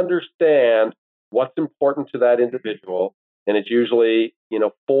really understand what's important to that individual, and it's usually,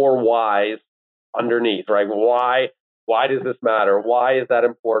 4 whys underneath, right? Why does this matter? Why is that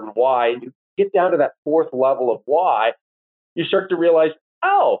important? Why? And you get down to that 4th level of why, you start to realize,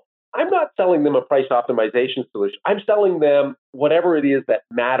 I'm not selling them a price optimization solution. I'm selling them whatever it is that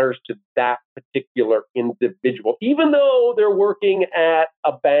matters to that particular individual. Even though they're working at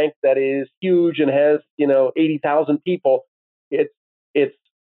a bank that is huge and has, 80,000 people, it's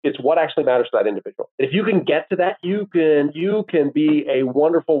what actually matters to that individual. And if you can get to that, you can be a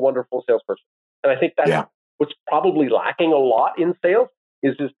wonderful, wonderful salesperson. And I think that's what's probably lacking a lot in sales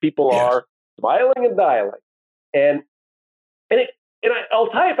is people are smiling and dialing. And I'll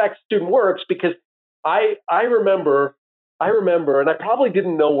tie it back to Student Works, because I remember, and I probably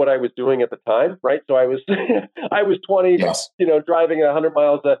didn't know what I was doing at the time, right? So I was I was 20, driving 100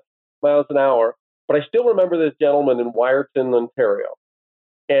 miles an hour. But I still remember this gentleman in Wyerton, Ontario,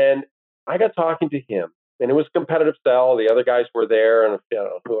 and I got talking to him, and it was a competitive sell. The other guys were there, and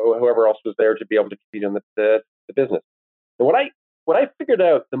whoever else was there to be able to compete in the business. And what I figured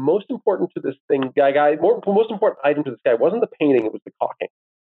out, the most important to this thing, most important item to this guy wasn't the painting, it was the caulking.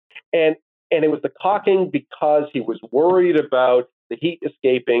 And it was the caulking because he was worried about the heat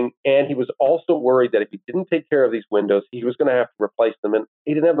escaping, and he was also worried that if he didn't take care of these windows, he was going to have to replace them, and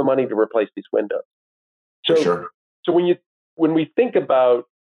he didn't have the money to replace these windows. So when we think about,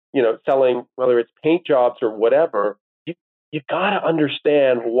 selling, whether it's paint jobs or whatever, you got to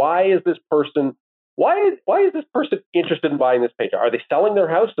understand, why is this person interested in buying this paint job? Are they selling their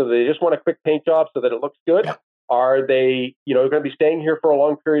house, so they just want a quick paint job so that it looks good? Yeah. Are they, going to be staying here for a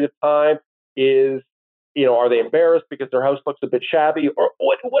long period of time? Are they embarrassed because their house looks a bit shabby, or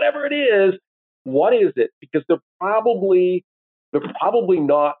whatever it is? What is it? Because they're probably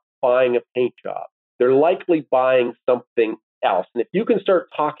not buying a paint job. They're likely buying something else. And if you can start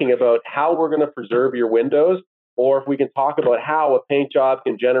talking about how we're going to preserve your windows, or if we can talk about how a paint job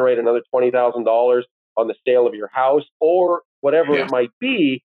can generate another $20,000 on the sale of your house, or whatever it might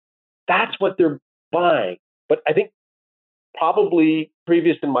be, that's what they're buying. But I think probably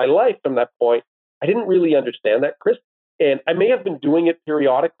previous in my life from that point, I didn't really understand that, Chris. And I may have been doing it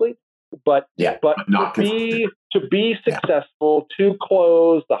periodically, but to be successful, to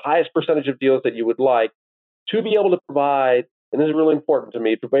close the highest percentage of deals that you would like, to be able to provide, and this is really important to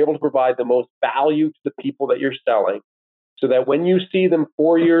me, to be able to provide the most value to the people that you're selling, so that when you see them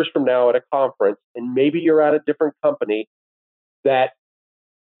 4 years from now at a conference, and maybe you're at a different company, that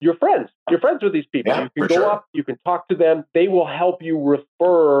you're friends with these people. Yeah, you can go up, you can talk to them. They will help you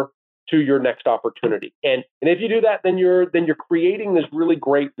refer to your next opportunity. And if you do that, then you're creating this really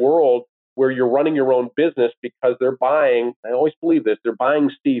great world where you're running your own business, because they're buying, I always believe this, they're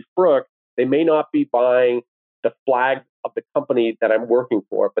buying Steve Brook. They may not be buying the flag of the company that I'm working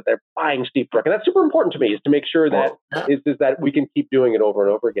for, but they're buying Steve Brook. And that's super important to me, is to make sure that is that we can keep doing it over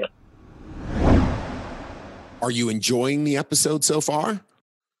and over again. Are you enjoying the episode so far?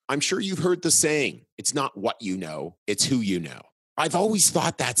 I'm sure you've heard the saying, it's not what you know, it's who you know. I've always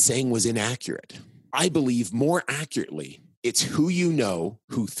thought that saying was inaccurate. I believe more accurately, it's who you know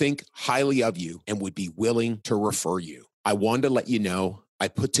who think highly of you and would be willing to refer you. I wanted to let you know I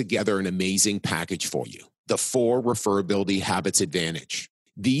put together an amazing package for you, the 4 Referability Habits Advantage.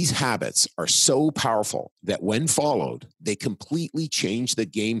 These habits are so powerful that when followed, they completely change the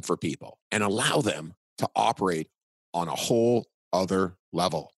game for people and allow them to operate on a whole other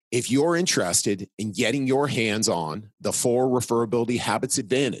level. If you're interested in getting your hands on the 4 Referability Habits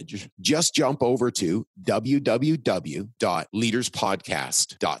Advantage, just jump over to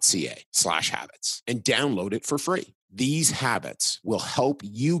www.leaderspodcast.ca/habits and download it for free. These habits will help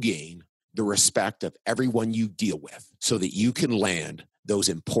you gain the respect of everyone you deal with so that you can land those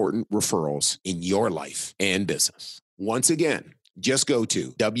important referrals in your life and business. Once again, just go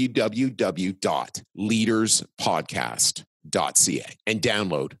to www.leaderspodcast.ca and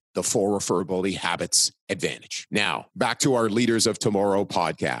download the 4 Referability Habits Advantage. Now, back to our Leaders of Tomorrow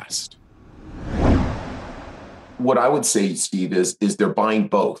podcast. What I would say, Steve, is they're buying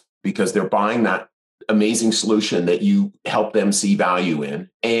both, because they're buying that amazing solution that you help them see value in,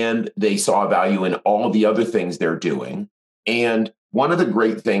 and they saw value in all the other things they're doing. And one of the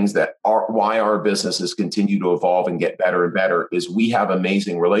great things that why our businesses continue to evolve and get better and better is we have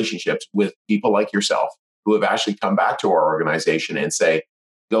amazing relationships with people like yourself who have actually come back to our organization and say,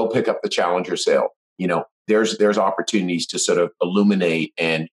 go pick up the Challenger sale. You know, there's opportunities to sort of illuminate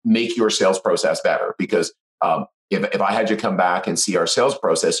and make your sales process better. Because if I had you come back and see our sales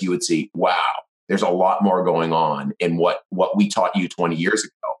process, you would see, wow, there's a lot more going on in what we taught you 20 years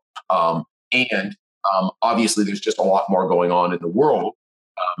ago. Obviously, there's just a lot more going on in the world.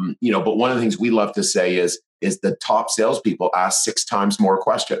 But one of the things we love to say is the top salespeople ask 6 times more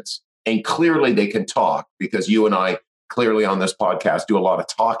questions. And clearly they can talk, because you and I clearly on this podcast do a lot of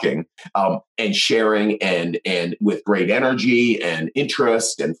talking and sharing and with great energy and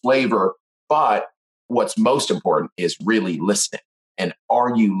interest and flavor. But what's most important is really listening. And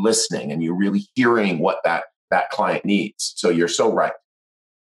are you listening? And you're really hearing what that client needs. So you're so right.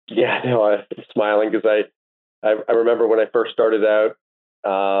 Yeah, no, I'm smiling because I remember when I first started out.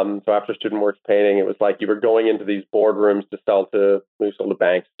 So after Student Works Painting, it was like you were going into these boardrooms to sell to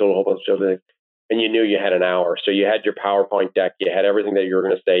banks, still a whole bunch of things, and you knew you had an hour. So you had your PowerPoint deck, you had everything that you were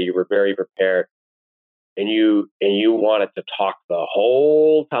going to say, you were very prepared, and you wanted to talk the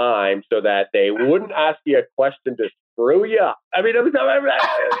whole time so that they wouldn't ask you a question to screw you up. I mean, it was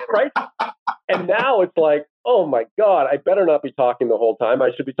right. And now it's like, oh my God, I better not be talking the whole time.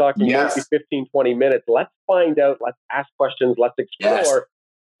 I should be talking maybe 15, 20 minutes. Let's find out, let's ask questions, let's explore. Yes.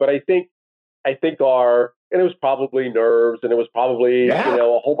 But I think and it was probably nerves, and it was probably, a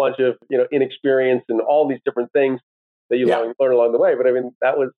whole bunch of, inexperience and all these different things that you learn along the way. But I mean,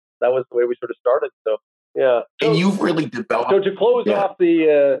 that was the way we sort of started. So, yeah. And you've really developed. So to close off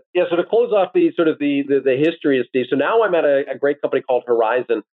the sort of the history of Steve. So now I'm at a great company called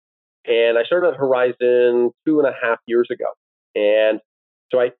Horizon. And I started at Horizon 2.5 years ago. And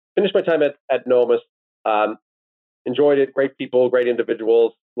so I finished my time at Nomus, enjoyed it, great people, great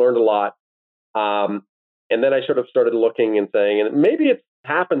individuals, learned a lot. And then I sort of started looking and saying, and maybe it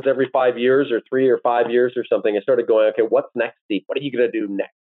happens every 5 years or 3 or 5 years or something. I started going, okay, what's next, Steve? What are you going to do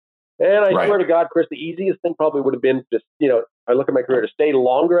next? And I swear to God, Chris, the easiest thing probably would have been just, I look at my career to stay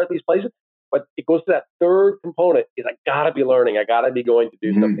longer at these places. But it goes to that third component is I got to be learning. I got to be going to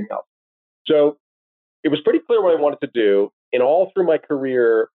do something else. So it was pretty clear what I wanted to do. And all through my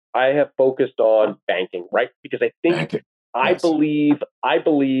career, I have focused on banking, right? Because I think I believe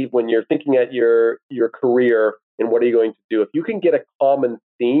when you're thinking at your career and what are you going to do, if you can get a common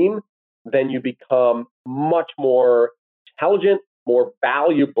theme, then you become much more intelligent, more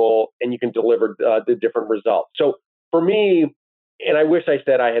valuable, and you can deliver the different results. So for me, and I wish I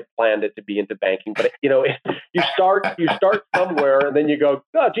said I had planned it to be into banking, but you start somewhere, and then you go,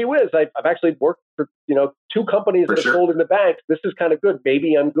 oh, gee whiz, I've actually worked for 2 companies that sold into banks. This is kind of good.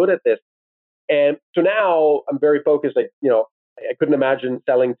 Maybe I'm good at this. And so now I'm very focused. I couldn't imagine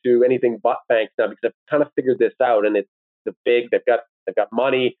selling to anything but banks now, because I've kind of figured this out. And it's they've got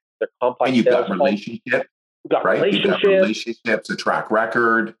money, they're complex. And you've got relationships. You've got relationships, a track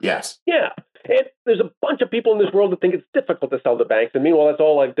record. Yes. Yeah. And there's a bunch of people in this world that think it's difficult to sell to banks. And meanwhile, that's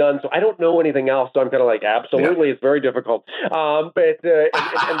all I've done. So I don't know anything else. So I'm kind of like, absolutely, it's very difficult. And that's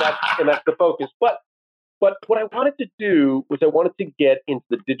the focus. But what I wanted to do was I wanted to get into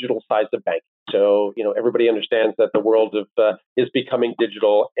the digital sides of banking. So, everybody understands that the world is becoming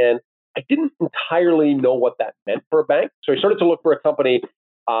digital. And I didn't entirely know what that meant for a bank. So I started to look for a company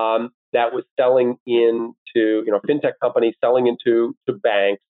that was selling into, fintech companies selling into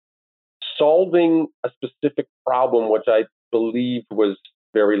banks. solving a specific problem, which I believe was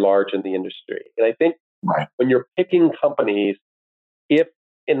very large in the industry. And I think when you're picking companies, you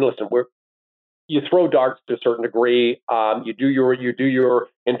throw darts to a certain degree, you do your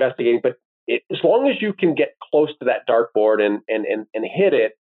investigating, but as long as you can get close to that dartboard and hit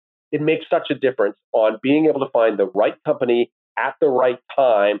it, it makes such a difference on being able to find the right company at the right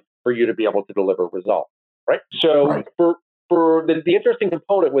time for you to be able to deliver results, right? So for the interesting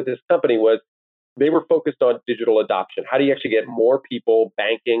component with this company was they were focused on digital adoption. How do you actually get more people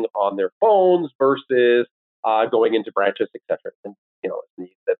banking on their phones versus going into branches, et cetera? And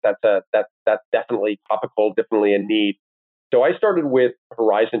that's definitely topical, definitely a need. So I started with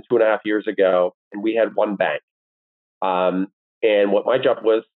Horizon 2.5 years ago, and we had one bank. And what my job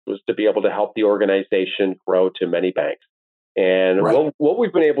was to be able to help the organization grow to many banks. And what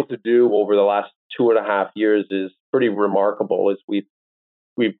we've been able to do over the last 2.5 years is pretty remarkable. Is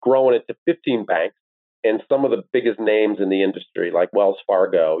we've grown it to 15 banks, and some of the biggest names in the industry, like Wells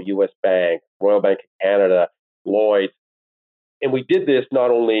Fargo, U.S. Bank, Royal Bank of Canada, Lloyds. And we did this not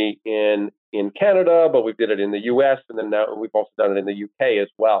only in Canada, but we did it in the U.S. and then now we've also done it in the U.K. as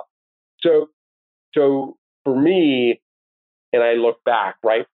well. So for me, and I look back,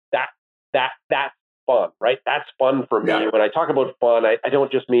 right, that's fun, right? That's fun for me. When I talk about fun, I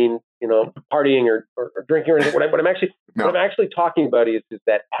don't just mean, partying or drinking or anything. What I'm actually talking about is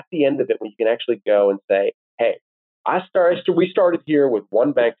that at the end of it, when you can actually go and say, hey, we started here with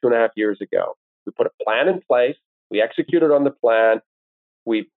one bank 2.5 years ago. We put a plan in place. We executed on the plan.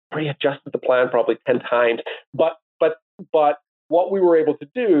 We readjusted the plan probably 10 times. But what we were able to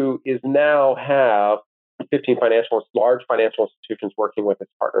do is now have 15 large financial institutions working with us,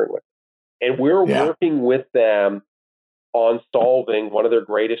 partnering with us. And we're working with them on solving one of their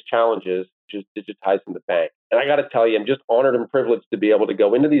greatest challenges, which is digitizing the bank. And I got to tell you, I'm just honored and privileged to be able to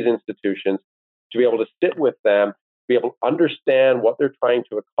go into these institutions, to be able to sit with them, to be able to understand what they're trying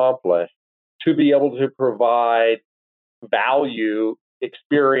to accomplish, to be able to provide value,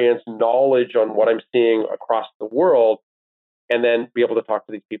 experience, knowledge on what I'm seeing across the world, and then be able to talk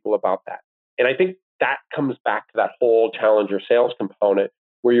to these people about that. And I think that comes back to that whole challenger sales component,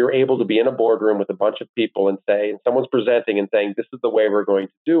 where you're able to be in a boardroom with a bunch of people and someone's presenting and saying, this is the way we're going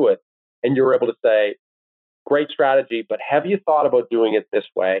to do it. And you're able to say, great strategy, but have you thought about doing it this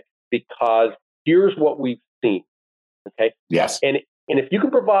way? Because here's what we've seen. Okay. Yes. And if you can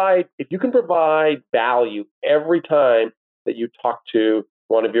provide value every time that you talk to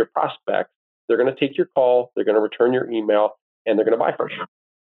one of your prospects, they're going to take your call, they're going to return your email, and they're going to buy from you.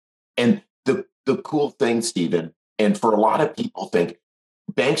 And the cool thing, Stephen, and for a lot of people think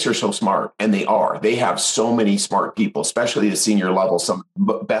banks are so smart, and they are. They have so many smart people, especially at senior level, some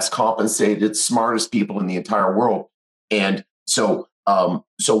best compensated, smartest people in the entire world. And so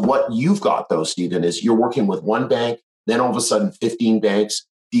what you've got though, Stephen, is you're working with one bank, then all of a sudden 15 banks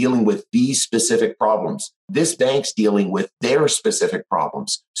dealing with these specific problems. This bank's dealing with their specific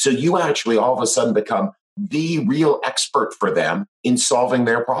problems. So you actually all of a sudden become the real expert for them in solving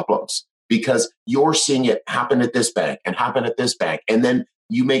their problems, because you're seeing it happen at this bank and happen at this bank. And then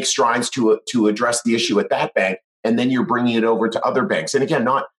you make strides to address the issue at that bank. And then you're bringing it over to other banks. And again,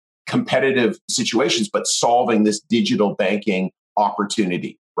 not competitive situations, but solving this digital banking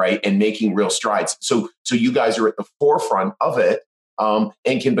opportunity, right? And making real strides. So you guys are at the forefront of it,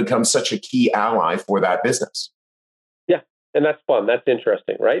 and can become such a key ally for that business. Yeah. And that's fun. That's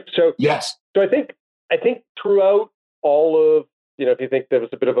interesting, right? So yes. So I think throughout all of, if you think there was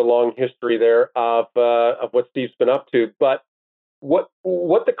a bit of a long history there of what Steve's been up to, but what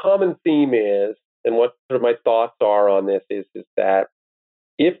the common theme is, and what sort of my thoughts are on this is that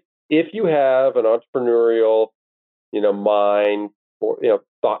if you have an entrepreneurial, mind or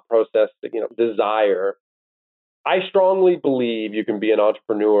thought process, desire, I strongly believe you can be an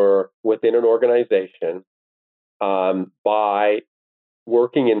entrepreneur within an organization by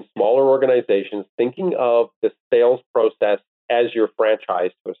working in smaller organizations, thinking of the sales process as your franchise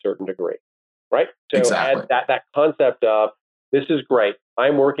to a certain degree, right? So exactly. that concept of, this is great.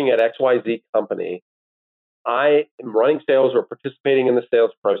 I'm working at XYZ company. I am running sales or participating in the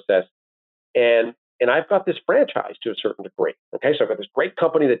sales process, and I've got this franchise to a certain degree. Okay, so I've got this great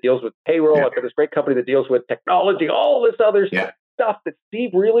company that deals with payroll. Yeah. I've got this great company that deals with technology, all this other stuff that Steve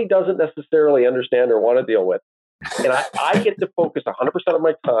really doesn't necessarily understand or want to deal with. And I get to focus 100% of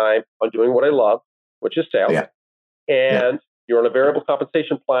my time on doing what I love, which is sales. Yeah. And you're on a variable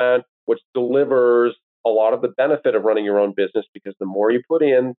compensation plan, which delivers a lot of the benefit of running your own business, because the more you put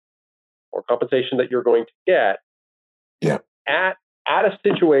in, more compensation that you're going to get. Yeah. At a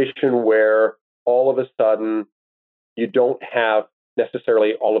situation where all of a sudden you don't have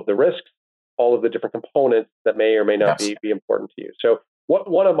necessarily all of the risks, all of the different components that may or may not be important to you. So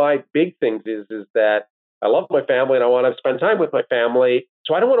one of my big things is that I love my family and I want to spend time with my family.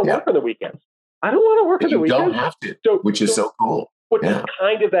 So I don't want to work on the weekends. I don't want to work on the weekends. You don't have to, which is so cool. Which is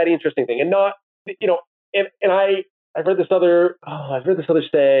kind of that interesting thing. And not, and I've read this other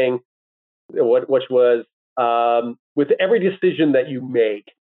saying, which was, with every decision that you make,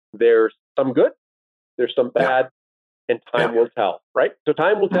 there's some good, there's some bad, and time will tell, right? So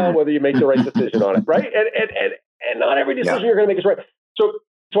time will tell whether you make the right decision on it, right? And not every decision you're going to make is right.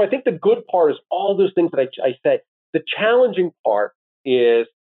 So I think the good part is all those things that I say. The challenging part is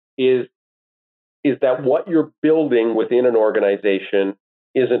that what you're building within an organization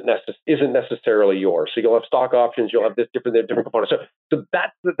isn't necessarily yours. So you'll have stock options, you'll have different components. So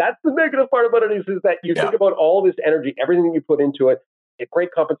that's the negative part about it is that you think about all this energy, everything that you put into it, you get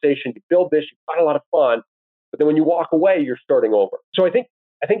great compensation, you build this, you find a lot of fun, but then when you walk away, you're starting over. So I think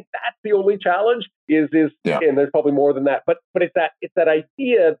that's the only challenge is and there's probably more than that, but it's that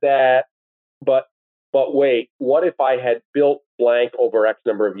idea that but wait, what if I had built blank over X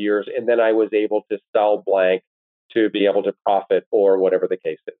number of years and then I was able to sell blank to be able to profit or whatever the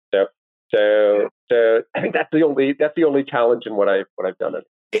case is. So I think that's the only challenge in what I've done.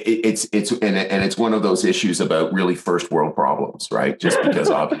 It's one of those issues about really first world problems, right? Just because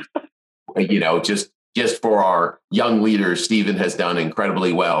obviously, just for our young leaders, Stephen has done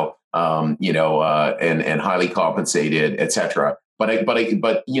incredibly well, and highly compensated, et cetera. But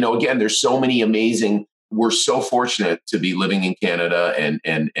again, there's so many amazing. We're so fortunate to be living in Canada and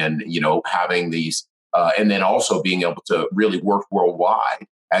having these, and then also being able to really work worldwide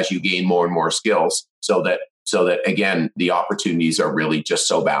as you gain more and more skills, so that again the opportunities are really just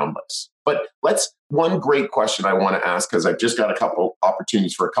so boundless. But one great question I want to ask, because I've just got a couple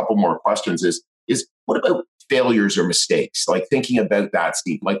opportunities for a couple more questions, is what about failures or mistakes? Like thinking about that,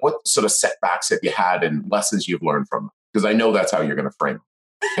 Steve, like what sort of setbacks have you had and lessons you've learned from them? Because I know that's how you're going to frame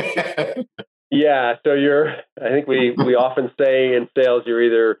it. Yeah. So I think we often say in sales, you're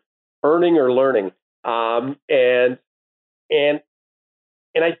either earning or learning. And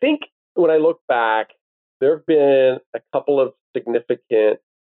I think when I look back, there have been a couple of significant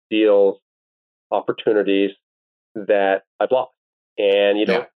deals, opportunities that I've lost, and you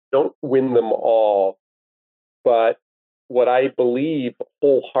don't win them all. But what I believe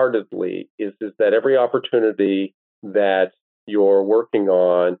wholeheartedly is that every opportunity that you're working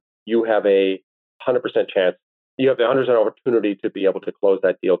on, you have a 100% chance. You have the 100% opportunity to be able to close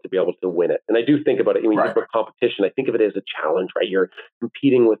that deal, to be able to win it. And I do think about it when you think about competition. I think of it as a challenge, right? You're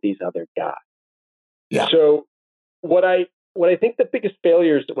competing with these other guys. Yeah. So what I think the biggest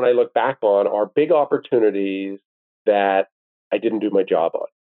failures when I look back on are big opportunities that I didn't do my job on.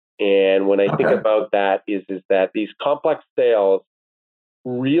 And when I think about that is that these complex sales,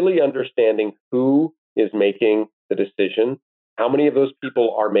 really understanding who is making the decision, how many of those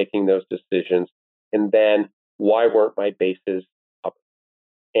people are making those decisions, and then why weren't my bases covered?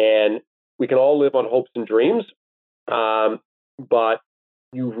 And we can all live on hopes and dreams, but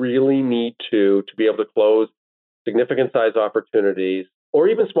you really need to be able to close significant size opportunities or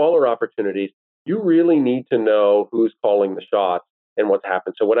even smaller opportunities. You really need to know who's calling the shots and what's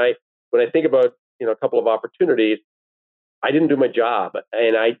happened. So when I think about a couple of opportunities, I didn't do my job,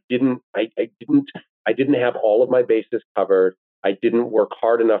 and I didn't have all of my bases covered. I didn't work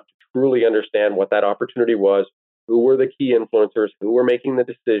hard enough to truly understand what that opportunity was, who were the key influencers, who were making the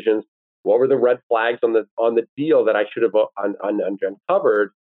decisions, what were the red flags on the deal that I should have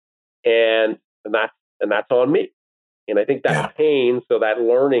uncovered, and that's on me. And I think that pain, so that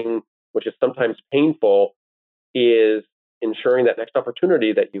learning, which is sometimes painful, is ensuring that next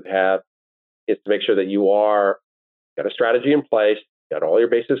opportunity that you have is to make sure that you got a strategy in place, got all your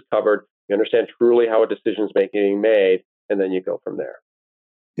bases covered, you understand truly how a decision is being made, and then you go from there.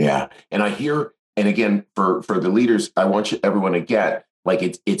 Yeah. And I hear, and again, for the leaders, I want everyone to get, like,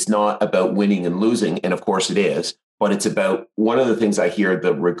 it's not about winning and losing. And of course it is, but it's about, one of the things I hear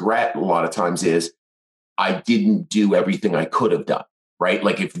the regret a lot of times is I didn't do everything I could have done, right?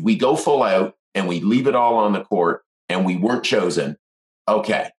 Like if we go full out and we leave it all on the court and we weren't chosen,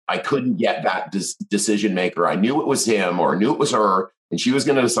 okay, I couldn't get that decision maker. I knew it was him or I knew it was her and she was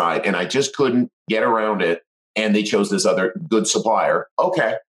going to decide, and I just couldn't get around it. And they chose this other good supplier.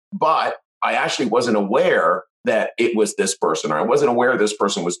 Okay. But I actually wasn't aware that it was this person, or I wasn't aware this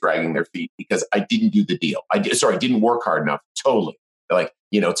person was dragging their feet because I didn't do the deal. I didn't work hard enough. Totally. Like,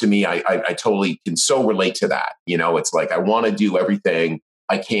 to me, I totally can so relate to that. It's like, I want to do everything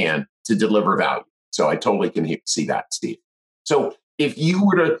I can to deliver value. So I totally can see that, Steve. So if you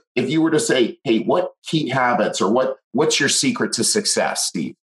were to say, hey, what key habits or what's your secret to success,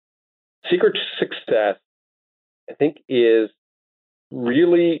 Steve? secret to success, I think, is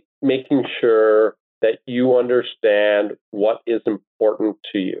really making sure that you understand what is important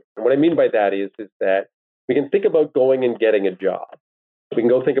to you. And what I mean by that is that we can think about going and getting a job. We can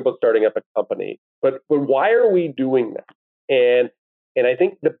go think about starting up a company, but why are we doing that? And I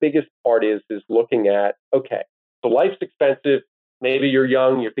think the biggest part is looking at, okay, so life's expensive. Maybe you're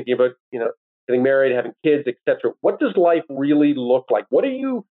young, you're thinking about, getting married, having kids, etc. What does life really look like? What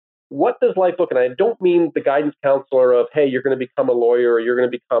does life look? And I don't mean the guidance counselor of, hey, you're going to become a lawyer or you're going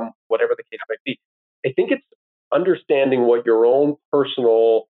to become whatever the case might be. I think it's understanding what your own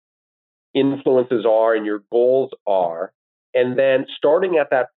personal influences are and your goals are, and then starting at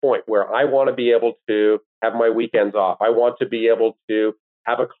that point where I want to be able to have my weekends off. I want to be able to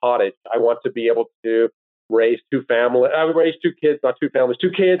have a cottage. I want to be able to raise two families. I would raise two kids, not two families, two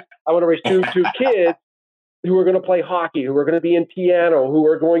kids. I want to raise two kids who are going to play hockey, who are going to be in piano, who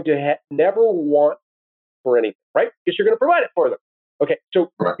are going to never want for anything, right? Because you're going to provide it for them. Okay,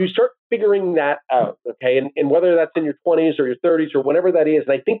 so you start figuring that out, okay? And whether that's in your 20s or your 30s or whatever that is,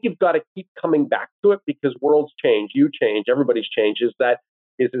 and I think you've got to keep coming back to it because worlds change, you change, everybody's change, is that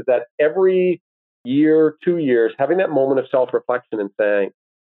every year, 2 years, having that moment of self-reflection and saying,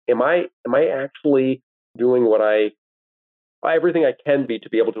 am I actually doing everything I can be to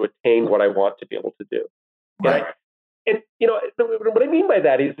be able to attain what I want to be able to do? Right. And what I mean by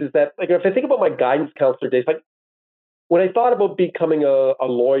that is that, like, if I think about my guidance counselor days, like, when I thought about becoming a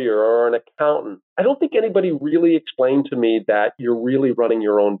lawyer or an accountant, I don't think anybody really explained to me that you're really running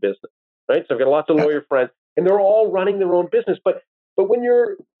your own business, right? So I've got lots of lawyer friends, and they're all running their own business. But when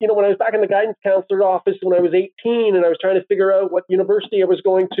you're, when I was back in the guidance counselor's office when I was 18 and I was trying to figure out what university I was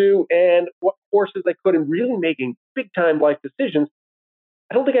going to and what courses I could and really making big time life decisions,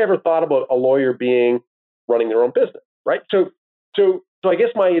 I don't think I ever thought about a lawyer being running their own business, right? So I guess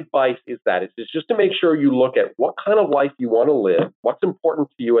my advice is just to make sure you look at what kind of life you want to live, what's important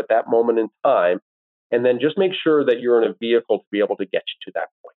to you at that moment in time, and then just make sure that you're in a vehicle to be able to get you to that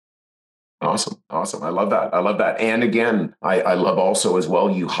point. Awesome. I love that. And again, I love also as well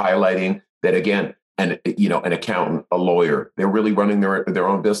you highlighting that again, an accountant, a lawyer, they're really running their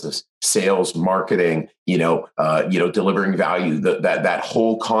own business, sales, marketing, delivering value. That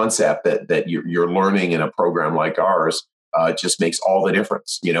whole concept that you're learning in a program like ours just makes all the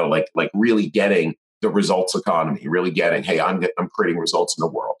difference. Like really getting the results economy, really getting, hey, I'm creating results in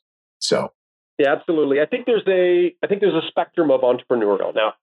the world. So yeah, absolutely. I think there's a spectrum of entrepreneurial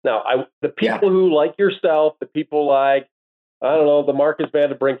now. The people who like yourself, the people like, I don't know, the Marcus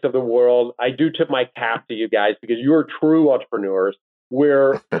Vanderbrinks of the world, I do tip my cap to you guys because you're true entrepreneurs.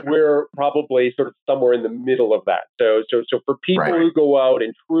 We're probably sort of somewhere in the middle of that. So for people who go out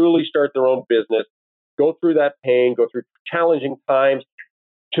and truly start their own business, go through that pain, go through challenging times,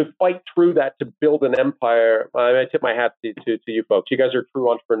 to fight through that to build an empire, I tip my hat to you folks. You guys are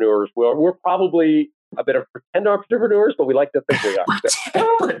true entrepreneurs. We're probably a bit of pretend entrepreneurs, but we like to think we are.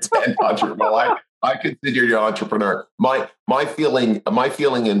 Pretend entrepreneur. I consider you an entrepreneur. My feeling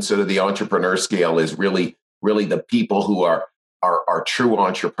in sort of the entrepreneur scale is really the people who are true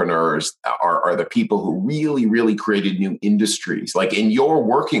entrepreneurs are the people who really created new industries. Like, and you're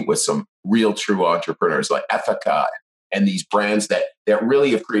working with some real true entrepreneurs like Ethica and these brands that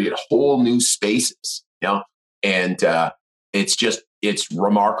really have created whole new spaces, and it's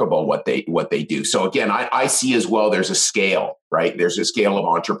remarkable what they do. So again, I see as well, there's a scale, right? There's a scale of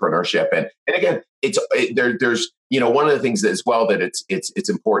entrepreneurship. And again, there's one of the things as well that it's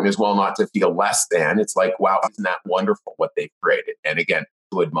important as well, not to feel less than. It's like, wow, isn't that wonderful what they've created? And again,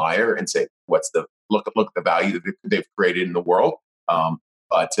 to admire and say, what's the look at the value that they've created in the world.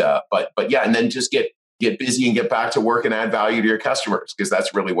 But yeah, and then just get busy and get back to work and add value to your customers, because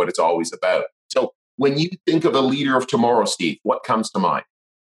that's really what it's always about. So when you think of a leader of tomorrow, Steve, what comes to mind?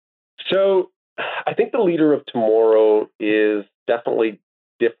 So I think the leader of tomorrow is definitely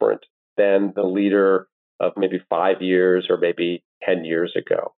different than the leader of maybe 5 years or maybe 10 years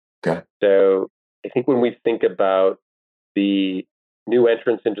ago. Okay. So I think when we think about the new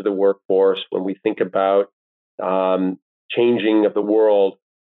entrants into the workforce, when we think about changing of the world,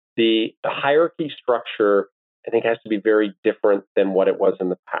 the hierarchy structure, I think, has to be very different than what it was in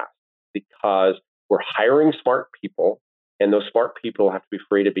the past, because we're hiring smart people, and those smart people have to be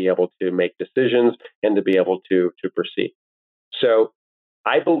free to be able to make decisions and to be able to proceed. So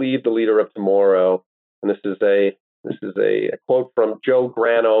I believe the leader of tomorrow, and this is a quote from Joe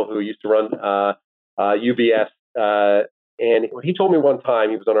Grano, who used to run UBS, and he told me one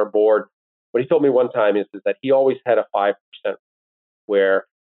time, he was on our board, what he told me one time is that he always had a 5% where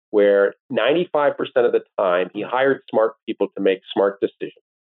 95% of the time he hired smart people to make smart decisions.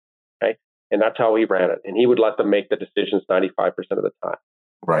 Okay. And that's how he ran it. And he would let them make the decisions 95% of the time.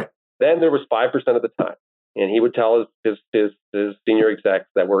 Right. Then there was 5% of the time. And he would tell his senior execs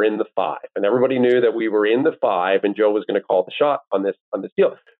that we're in the 5. And everybody knew that we were in the 5 and Joe was going to call the shot on this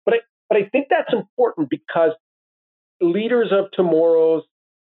deal. But I think that's important because leaders of tomorrow's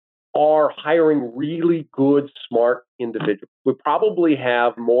are hiring really good, smart individuals. We probably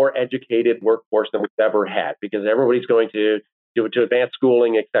have more educated workforce than we've ever had because everybody's going to advanced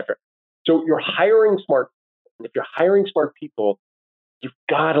schooling, et cetera. So you're hiring smart. And if you're hiring smart people, you've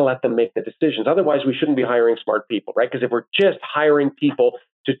got to let them make the decisions. Otherwise, we shouldn't be hiring smart people, right? Because if we're just hiring people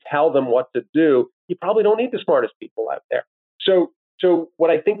to tell them what to do, you probably don't need the smartest people out there. So what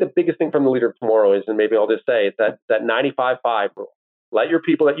I think the biggest thing from the leader of tomorrow is, and maybe I'll just say, it's that 95-5 rule. Let your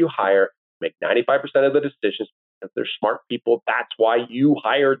people that you hire make 95% of the decisions. If they're smart people, that's why you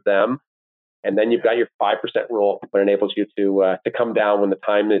hired them. And then you've got your 5% rule that enables you to come down when the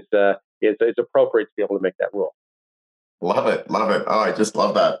time is appropriate to be able to make that rule. Love it. Oh, I just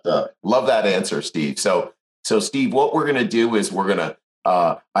love that. Love that answer, Steve. So Steve, what we're going to do is we're going to.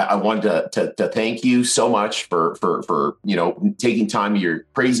 I wanted to thank you so much for taking time of your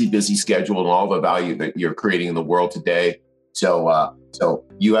crazy busy schedule and all the value that you're creating in the world today. So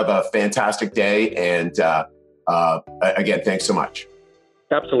you have a fantastic day, and again, thanks so much.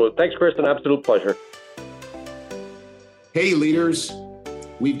 Absolutely. Thanks, Chris. An absolute pleasure. Hey, leaders.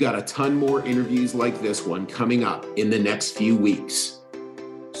 We've got a ton more interviews like this one coming up in the next few weeks.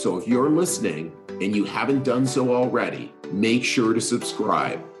 So if you're listening and you haven't done so already, make sure to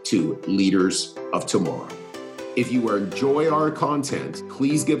subscribe to Leaders of Tomorrow. If you enjoy our content,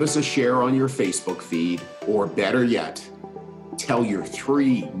 please give us a share on your Facebook feed, or better yet, tell your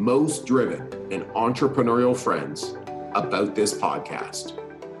 3 most driven and entrepreneurial friends about this podcast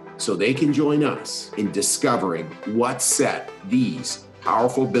so they can join us in discovering what set these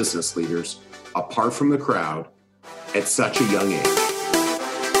powerful business leaders apart from the crowd at such a young age.